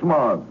 Even 6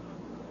 months.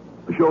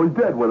 The show is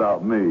dead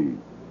without me.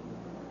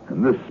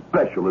 And this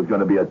special is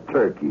going to be a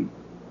turkey.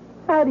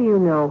 How do you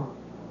know?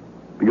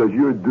 Because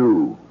you're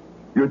due.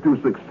 You're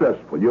too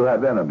successful. You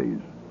have enemies.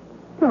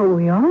 So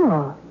we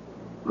are.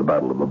 The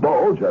Battle of the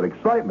Bulge had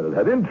excitement. It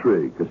had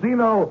intrigue.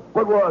 Casino,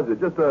 what was it?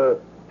 Just a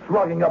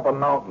slugging up a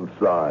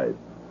mountainside.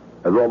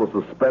 Has all the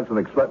suspense and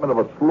excitement of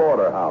a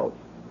slaughterhouse.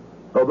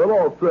 So they'll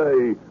all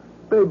say,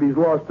 Baby's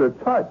lost her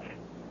touch.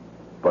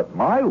 But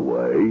my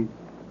way...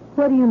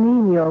 What do you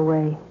mean, your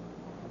way?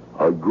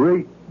 A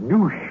great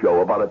new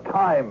show about a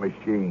time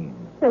machine.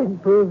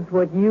 It proves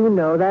what you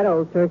know. That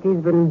old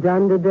turkey's been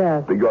done to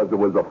death. Because it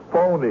was a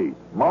phony.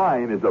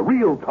 Mine is a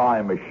real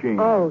time machine.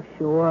 Oh,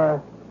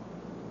 sure.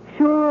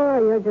 Sure,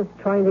 you're just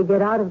trying to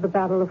get out of the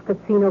Battle of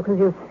Casino because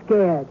you're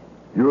scared.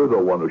 You're the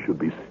one who should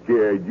be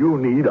scared. You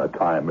need a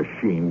time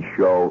machine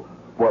show.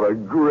 What a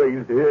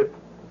great hit.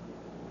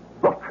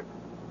 Look,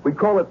 we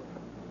call it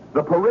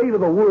the Parade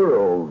of the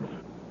Worlds.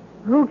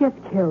 Who gets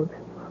killed?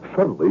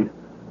 Suddenly,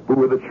 we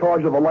were the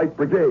charge of the Light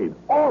Brigade.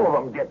 All of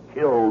them get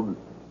killed.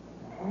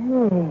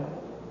 Hey,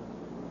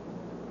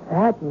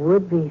 that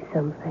would be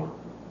something.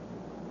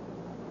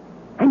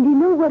 And you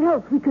know what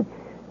else? We could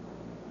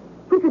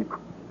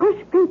push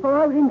people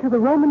out into the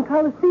Roman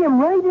Colosseum,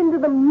 right into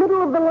the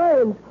middle of the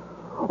lions.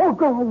 Or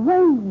go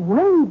way,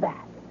 way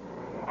back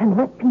and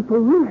let people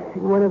loose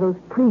in one of those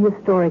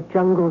prehistoric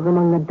jungles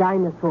among the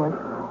dinosaurs.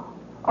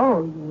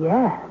 Oh,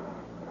 yes.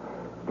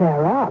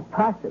 There are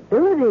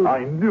possibilities.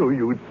 I knew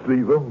you'd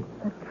see them.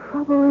 The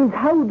trouble is,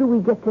 how do we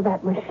get to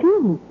that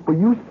machine? Well,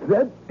 you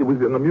said it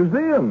was in the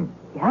museum.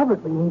 Yeah,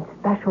 but we need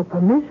special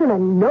permission,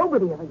 and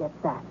nobody ever gets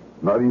that.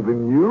 Not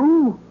even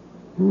you?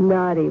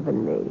 Not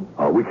even me.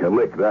 Oh, we can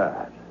lick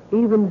that.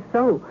 Even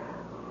so,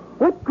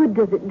 what good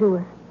does it do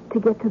us to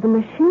get to the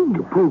machine?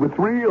 To prove it's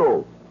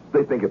real.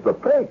 They think it's a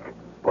fake.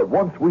 But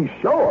once we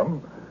show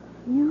them...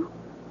 You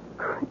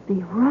could be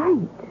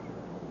right.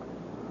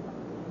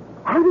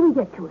 How do we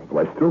get to it?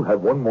 Well, I still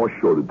have one more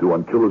show to do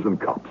on killers and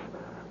cops.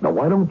 Now,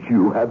 why don't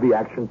you have the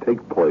action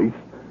take place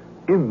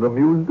in the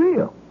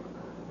museum?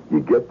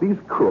 You get these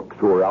crooks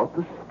who are out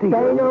to steal...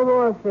 Say no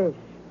more, Fish.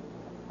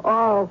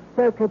 All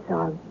circuits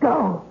are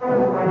go.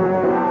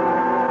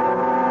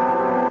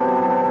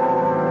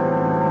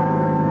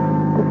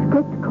 The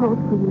script calls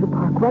for you to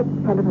park right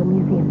in front of the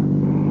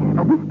museum.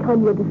 Now, this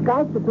time you're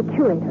disguised as the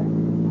curator.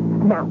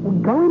 Now,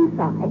 we go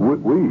inside.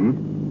 We?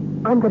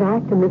 I'm going to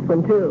act in this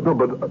one, too. No,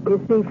 but... You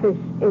see, Fish,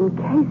 in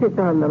case it's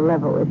on the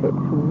level, if it's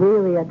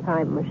really a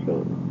time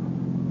machine,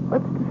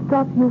 what's to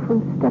stop you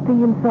from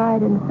stepping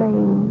inside and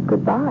saying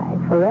goodbye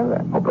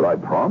forever? Oh, but I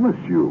promise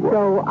you...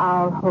 So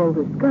I'll hold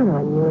this gun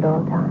on you at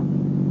all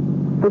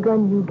times. The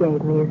gun you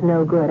gave me is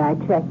no good. I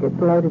checked. It's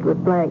loaded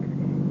with blanks.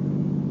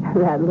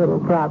 That little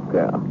prop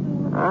girl.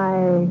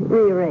 I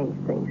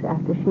rearranged things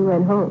after she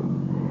went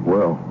home.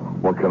 Well,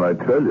 what can I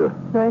tell you?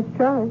 Nice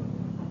try.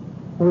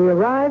 We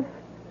arrive,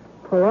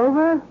 pull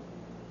over.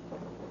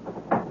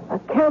 The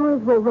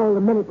cameras will roll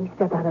the minute we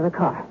step out of the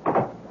car.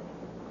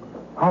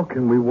 How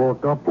can we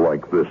walk up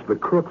like this? The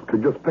crooks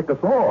could just pick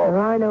us off. There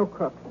are no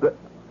crooks.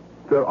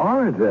 There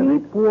aren't any.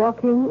 Keep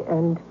walking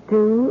and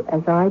do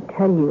as I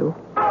tell you.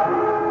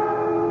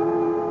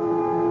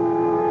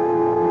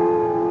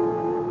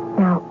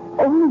 Now,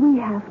 all we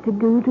have to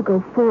do to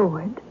go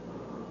forward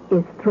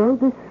is throw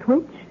this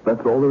switch.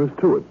 That's all there is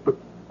to it. But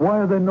why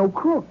are there no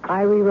crooks?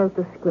 I rewrote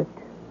the script.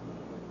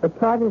 The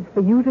plot is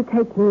for you to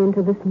take me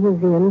into this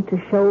museum to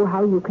show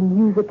how you can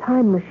use a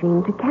time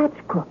machine to catch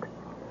crooks.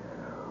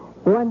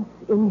 Once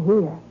in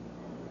here,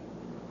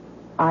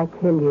 I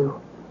kill you.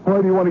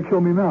 Why do you want to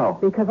kill me now?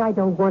 Because I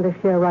don't want to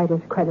share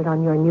writer's credit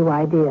on your new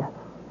idea.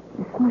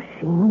 This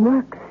machine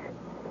works.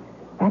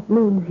 That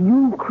means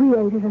you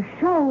created a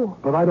show.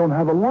 But I don't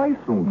have a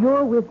license.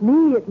 You're with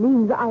me. It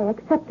means I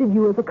accepted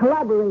you as a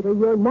collaborator.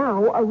 You're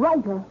now a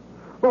writer.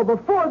 Well,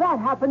 before that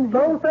happens...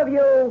 Both of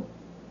you,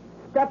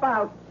 step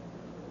out.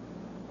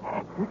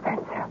 It's the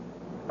censor.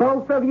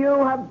 Both of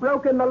you have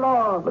broken the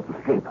law. Let's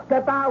escape.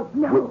 Step out.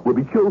 No. We'll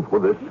be killed for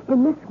this.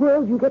 In this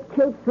world, you get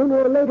killed sooner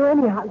or later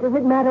anyhow. Does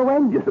it matter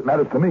when? Yes, it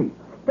matters to me.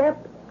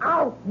 Step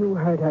out. You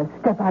heard her.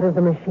 Step out of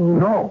the machine.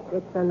 No.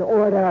 It's an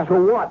order.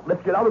 So what?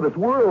 Let's get out of this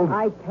world.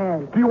 I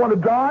can't. Do you want to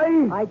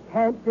die? I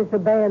can't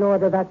disobey an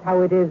order. That's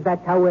how it is.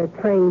 That's how we're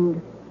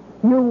trained.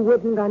 You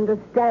wouldn't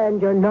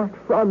understand. You're not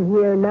from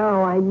here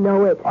now. I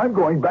know it. I'm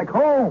going back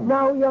home.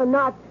 No, you're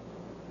not.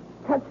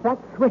 Touch that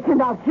switch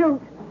and I'll shoot.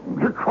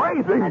 You're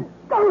crazy.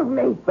 Go with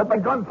me. Let the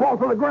gun fall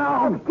to the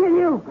ground. I'll kill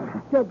you.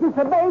 You're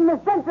disobeying the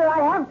censor. I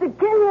have to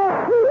kill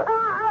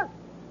you.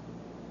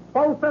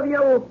 Both of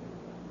you,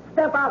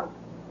 step out.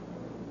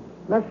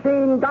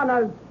 Machine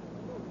gunners,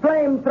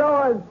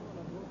 flamethrowers,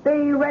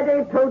 be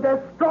ready to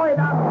destroy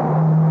them.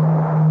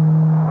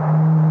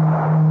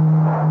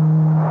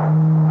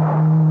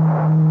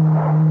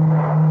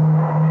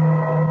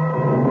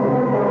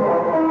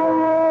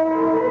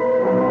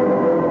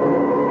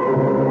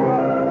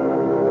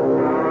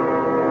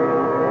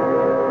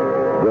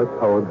 That's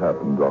how it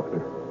happened,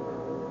 Doctor.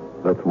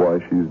 That's why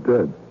she's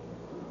dead.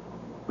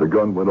 The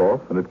gun went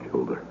off and it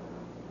killed her.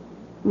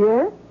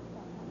 Yes?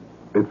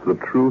 It's the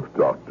truth,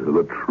 Doctor,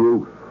 the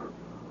truth.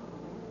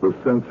 The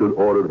censor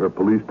ordered her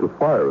police to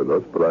fire at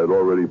us, but I'd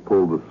already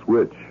pulled the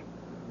switch.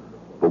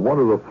 But one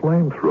of the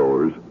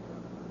flamethrowers,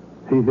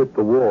 he hit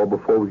the wall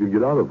before we could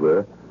get out of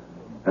there,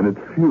 and it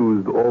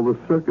fused all the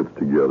circuits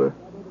together,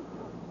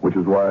 which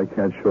is why I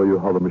can't show you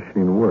how the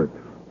machine works.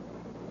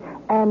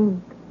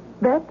 And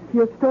that's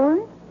your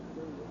story?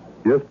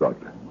 Yes,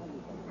 Doctor.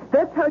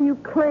 That's how you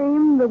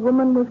claim the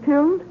woman was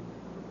killed?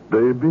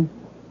 Baby,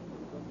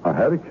 I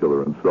had to kill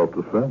her in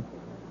self-defense.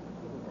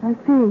 I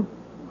see.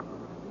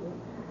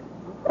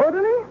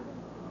 Orderly,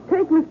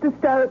 take Mr.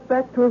 Starrett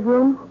back to his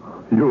room.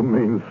 You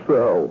mean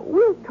cell.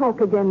 We'll talk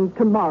again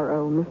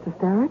tomorrow, Mr.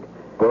 Starrett.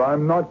 But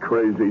I'm not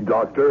crazy,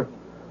 Doctor.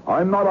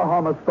 I'm not a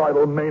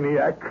homicidal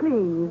maniac.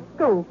 Please,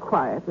 go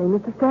quietly,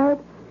 Mr. Starrett.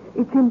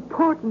 It's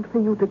important for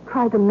you to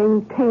try to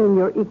maintain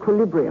your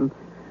equilibrium.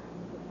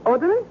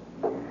 Orderly?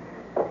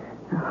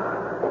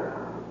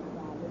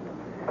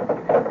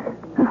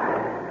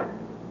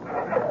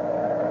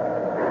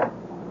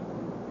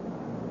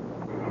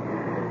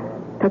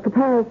 Dr.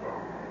 Paris,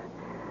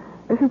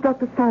 this is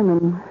Dr.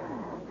 Simon.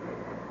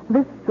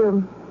 This,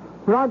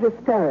 Roger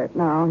Starrett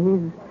now,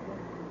 he's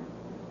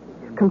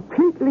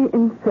completely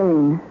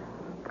insane.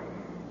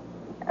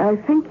 I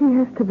think he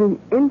has to be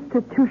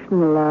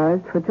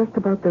institutionalized for just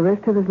about the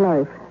rest of his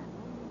life.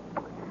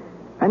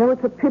 I know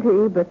it's a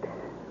pity, but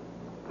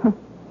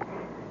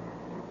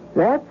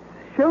that's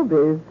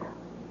showbiz.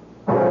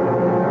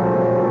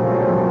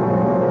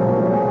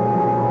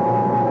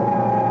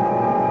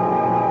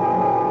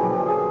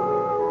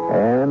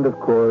 And, of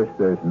course,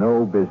 there's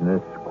no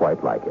business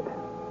quite like it.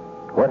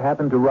 What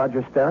happened to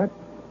Roger Sterrett?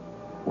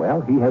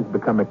 Well, he has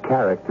become a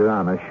character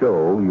on a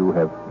show you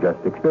have just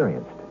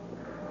experienced.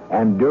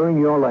 And during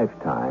your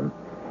lifetime,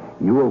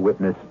 you will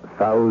witness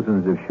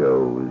thousands of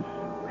shows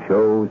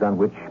on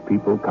which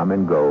people come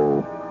and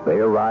go. They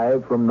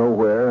arrive from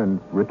nowhere and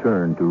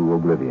return to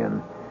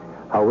oblivion.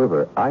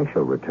 However, I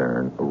shall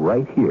return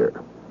right here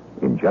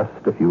in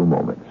just a few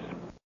moments.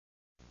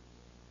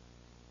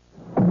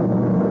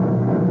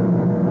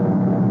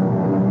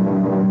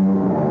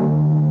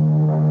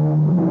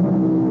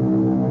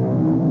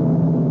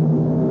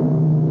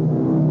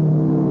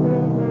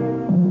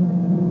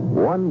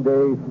 One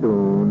day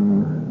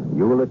soon,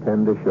 you will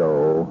attend a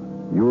show.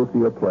 You will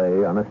see a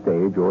play on a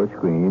stage or a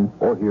screen,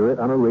 or hear it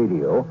on a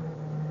radio,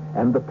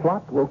 and the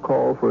plot will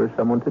call for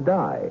someone to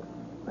die,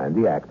 and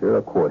the actor,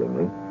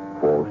 accordingly,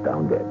 falls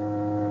down dead.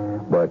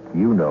 But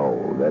you know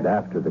that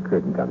after the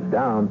curtain comes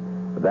down,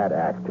 that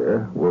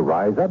actor will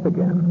rise up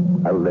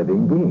again, a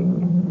living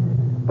being.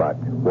 But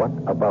what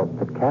about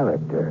the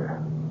character?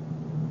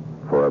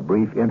 For a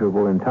brief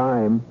interval in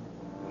time,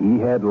 he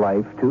had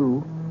life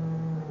too.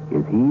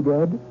 Is he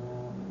dead?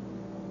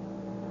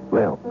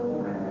 Well,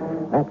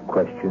 that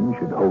question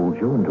should hold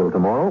you until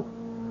tomorrow.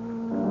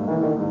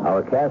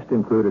 Our cast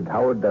included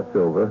Howard Da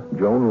Silva,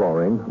 Joan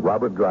Loring,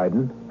 Robert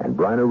Dryden, and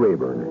Bryna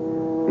Rayburn.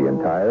 The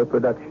entire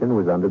production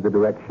was under the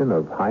direction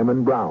of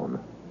Hyman Brown.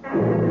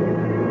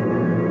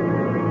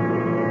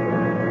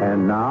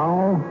 And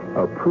now,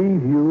 a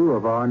preview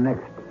of our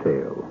next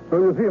tale. So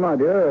you see, my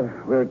dear,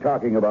 we're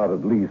talking about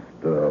at least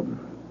 $3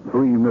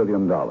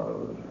 million.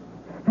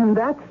 And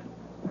that's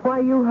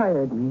why you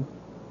hired me.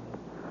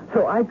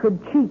 So I could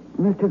cheat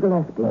Mr.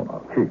 Gillespie. Oh,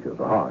 now, cheat is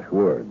a harsh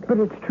word. But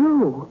it's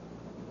true.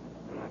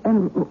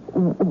 And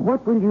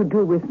what will you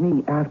do with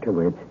me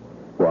afterwards?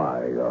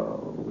 Why,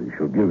 we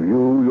shall give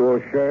you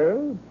your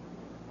share.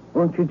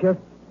 Won't you just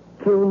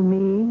kill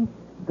me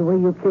the way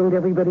you killed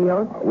everybody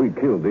else? We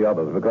killed the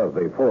others because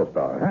they forced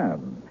our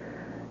hand.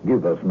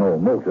 Give us no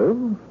motive,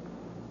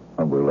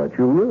 and we'll let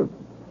you live.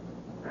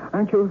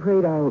 Aren't you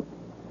afraid I'll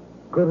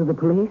go to the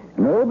police?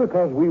 No,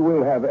 because we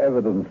will have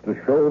evidence to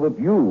show that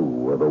you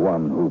were the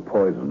one who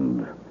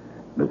poisoned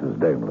Mrs.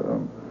 Daimler.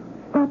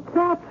 But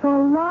that's a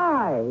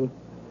lie.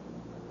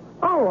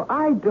 Oh,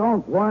 I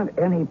don't want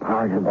any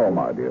part of it. Oh,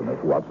 my dear Miss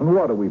Watson,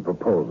 what are we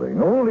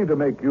proposing? Only to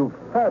make you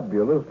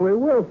fabulously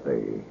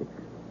wealthy.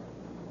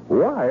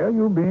 Why are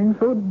you being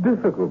so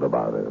difficult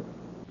about it?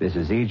 This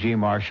is E.G.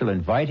 Marshall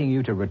inviting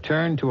you to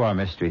return to our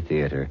Mystery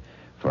Theater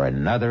for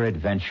another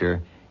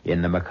adventure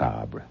in the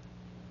macabre.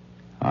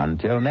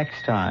 Until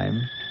next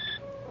time,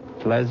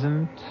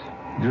 pleasant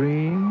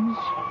dreams.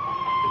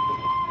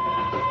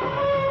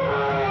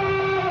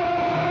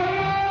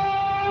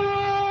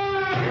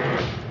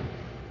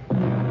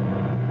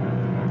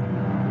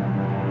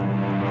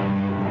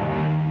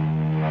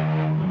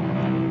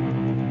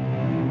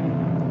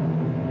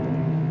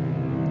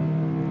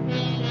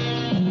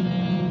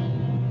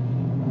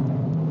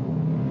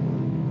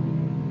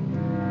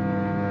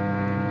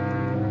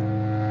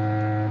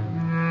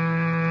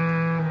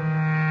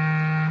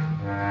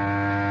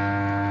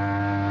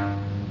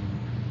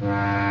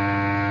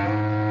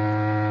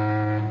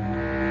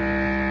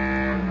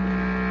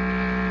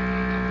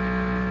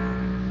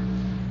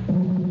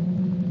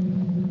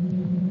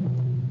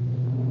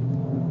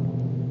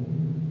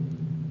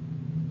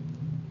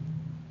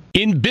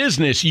 In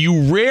business,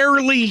 you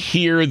rarely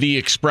hear the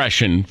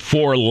expression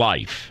 "for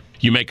life."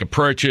 You make a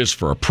purchase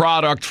for a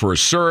product, for a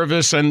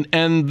service, and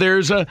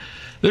there's a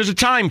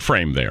time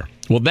frame there.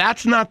 Well,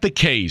 that's not the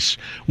case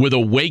with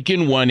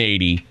Awaken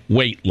 180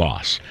 weight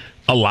loss.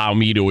 Allow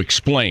me to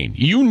explain.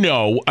 You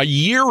know, a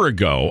year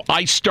ago,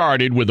 I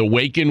started with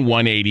Awaken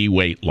 180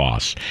 weight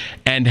loss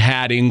and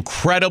had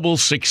incredible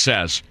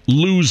success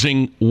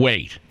losing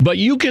weight. But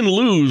you can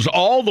lose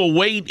all the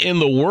weight in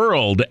the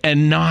world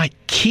and not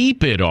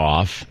keep it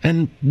off.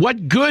 And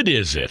what good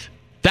is it?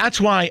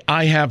 That's why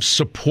I have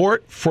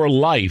support for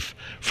life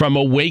from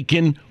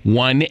Awaken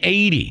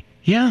 180.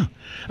 Yeah.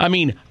 I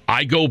mean,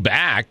 I go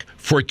back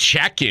for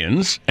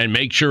check-ins and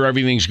make sure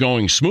everything's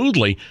going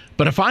smoothly.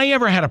 But if I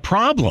ever had a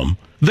problem,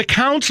 the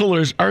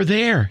counselors are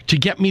there to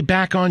get me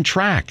back on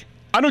track.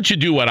 Why don't you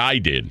do what I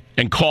did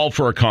and call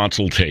for a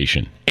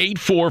consultation?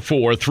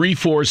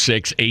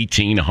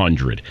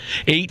 844-346-1800.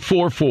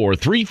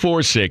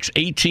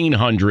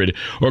 844-346-1800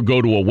 or go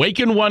to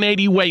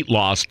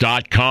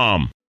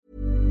awaken180weightloss.com.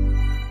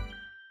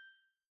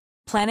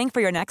 Planning for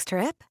your next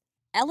trip?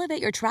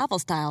 Elevate your travel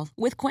style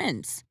with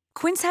Quince.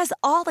 Quince has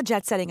all the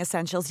jet-setting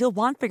essentials you'll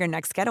want for your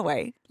next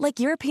getaway, like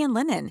European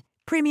linen,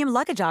 premium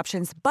luggage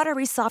options,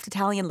 buttery soft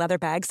Italian leather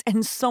bags,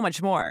 and so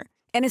much more.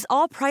 And is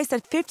all priced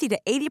at 50 to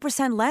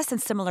 80% less than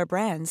similar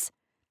brands.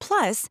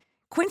 Plus,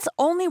 Quince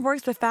only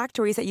works with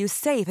factories that use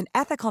safe and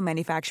ethical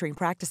manufacturing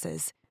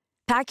practices.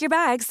 Pack your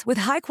bags with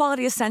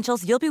high-quality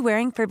essentials you'll be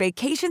wearing for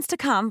vacations to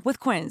come with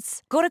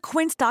Quince. Go to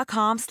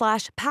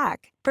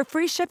quince.com/pack for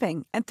free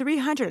shipping and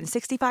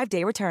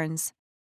 365-day returns.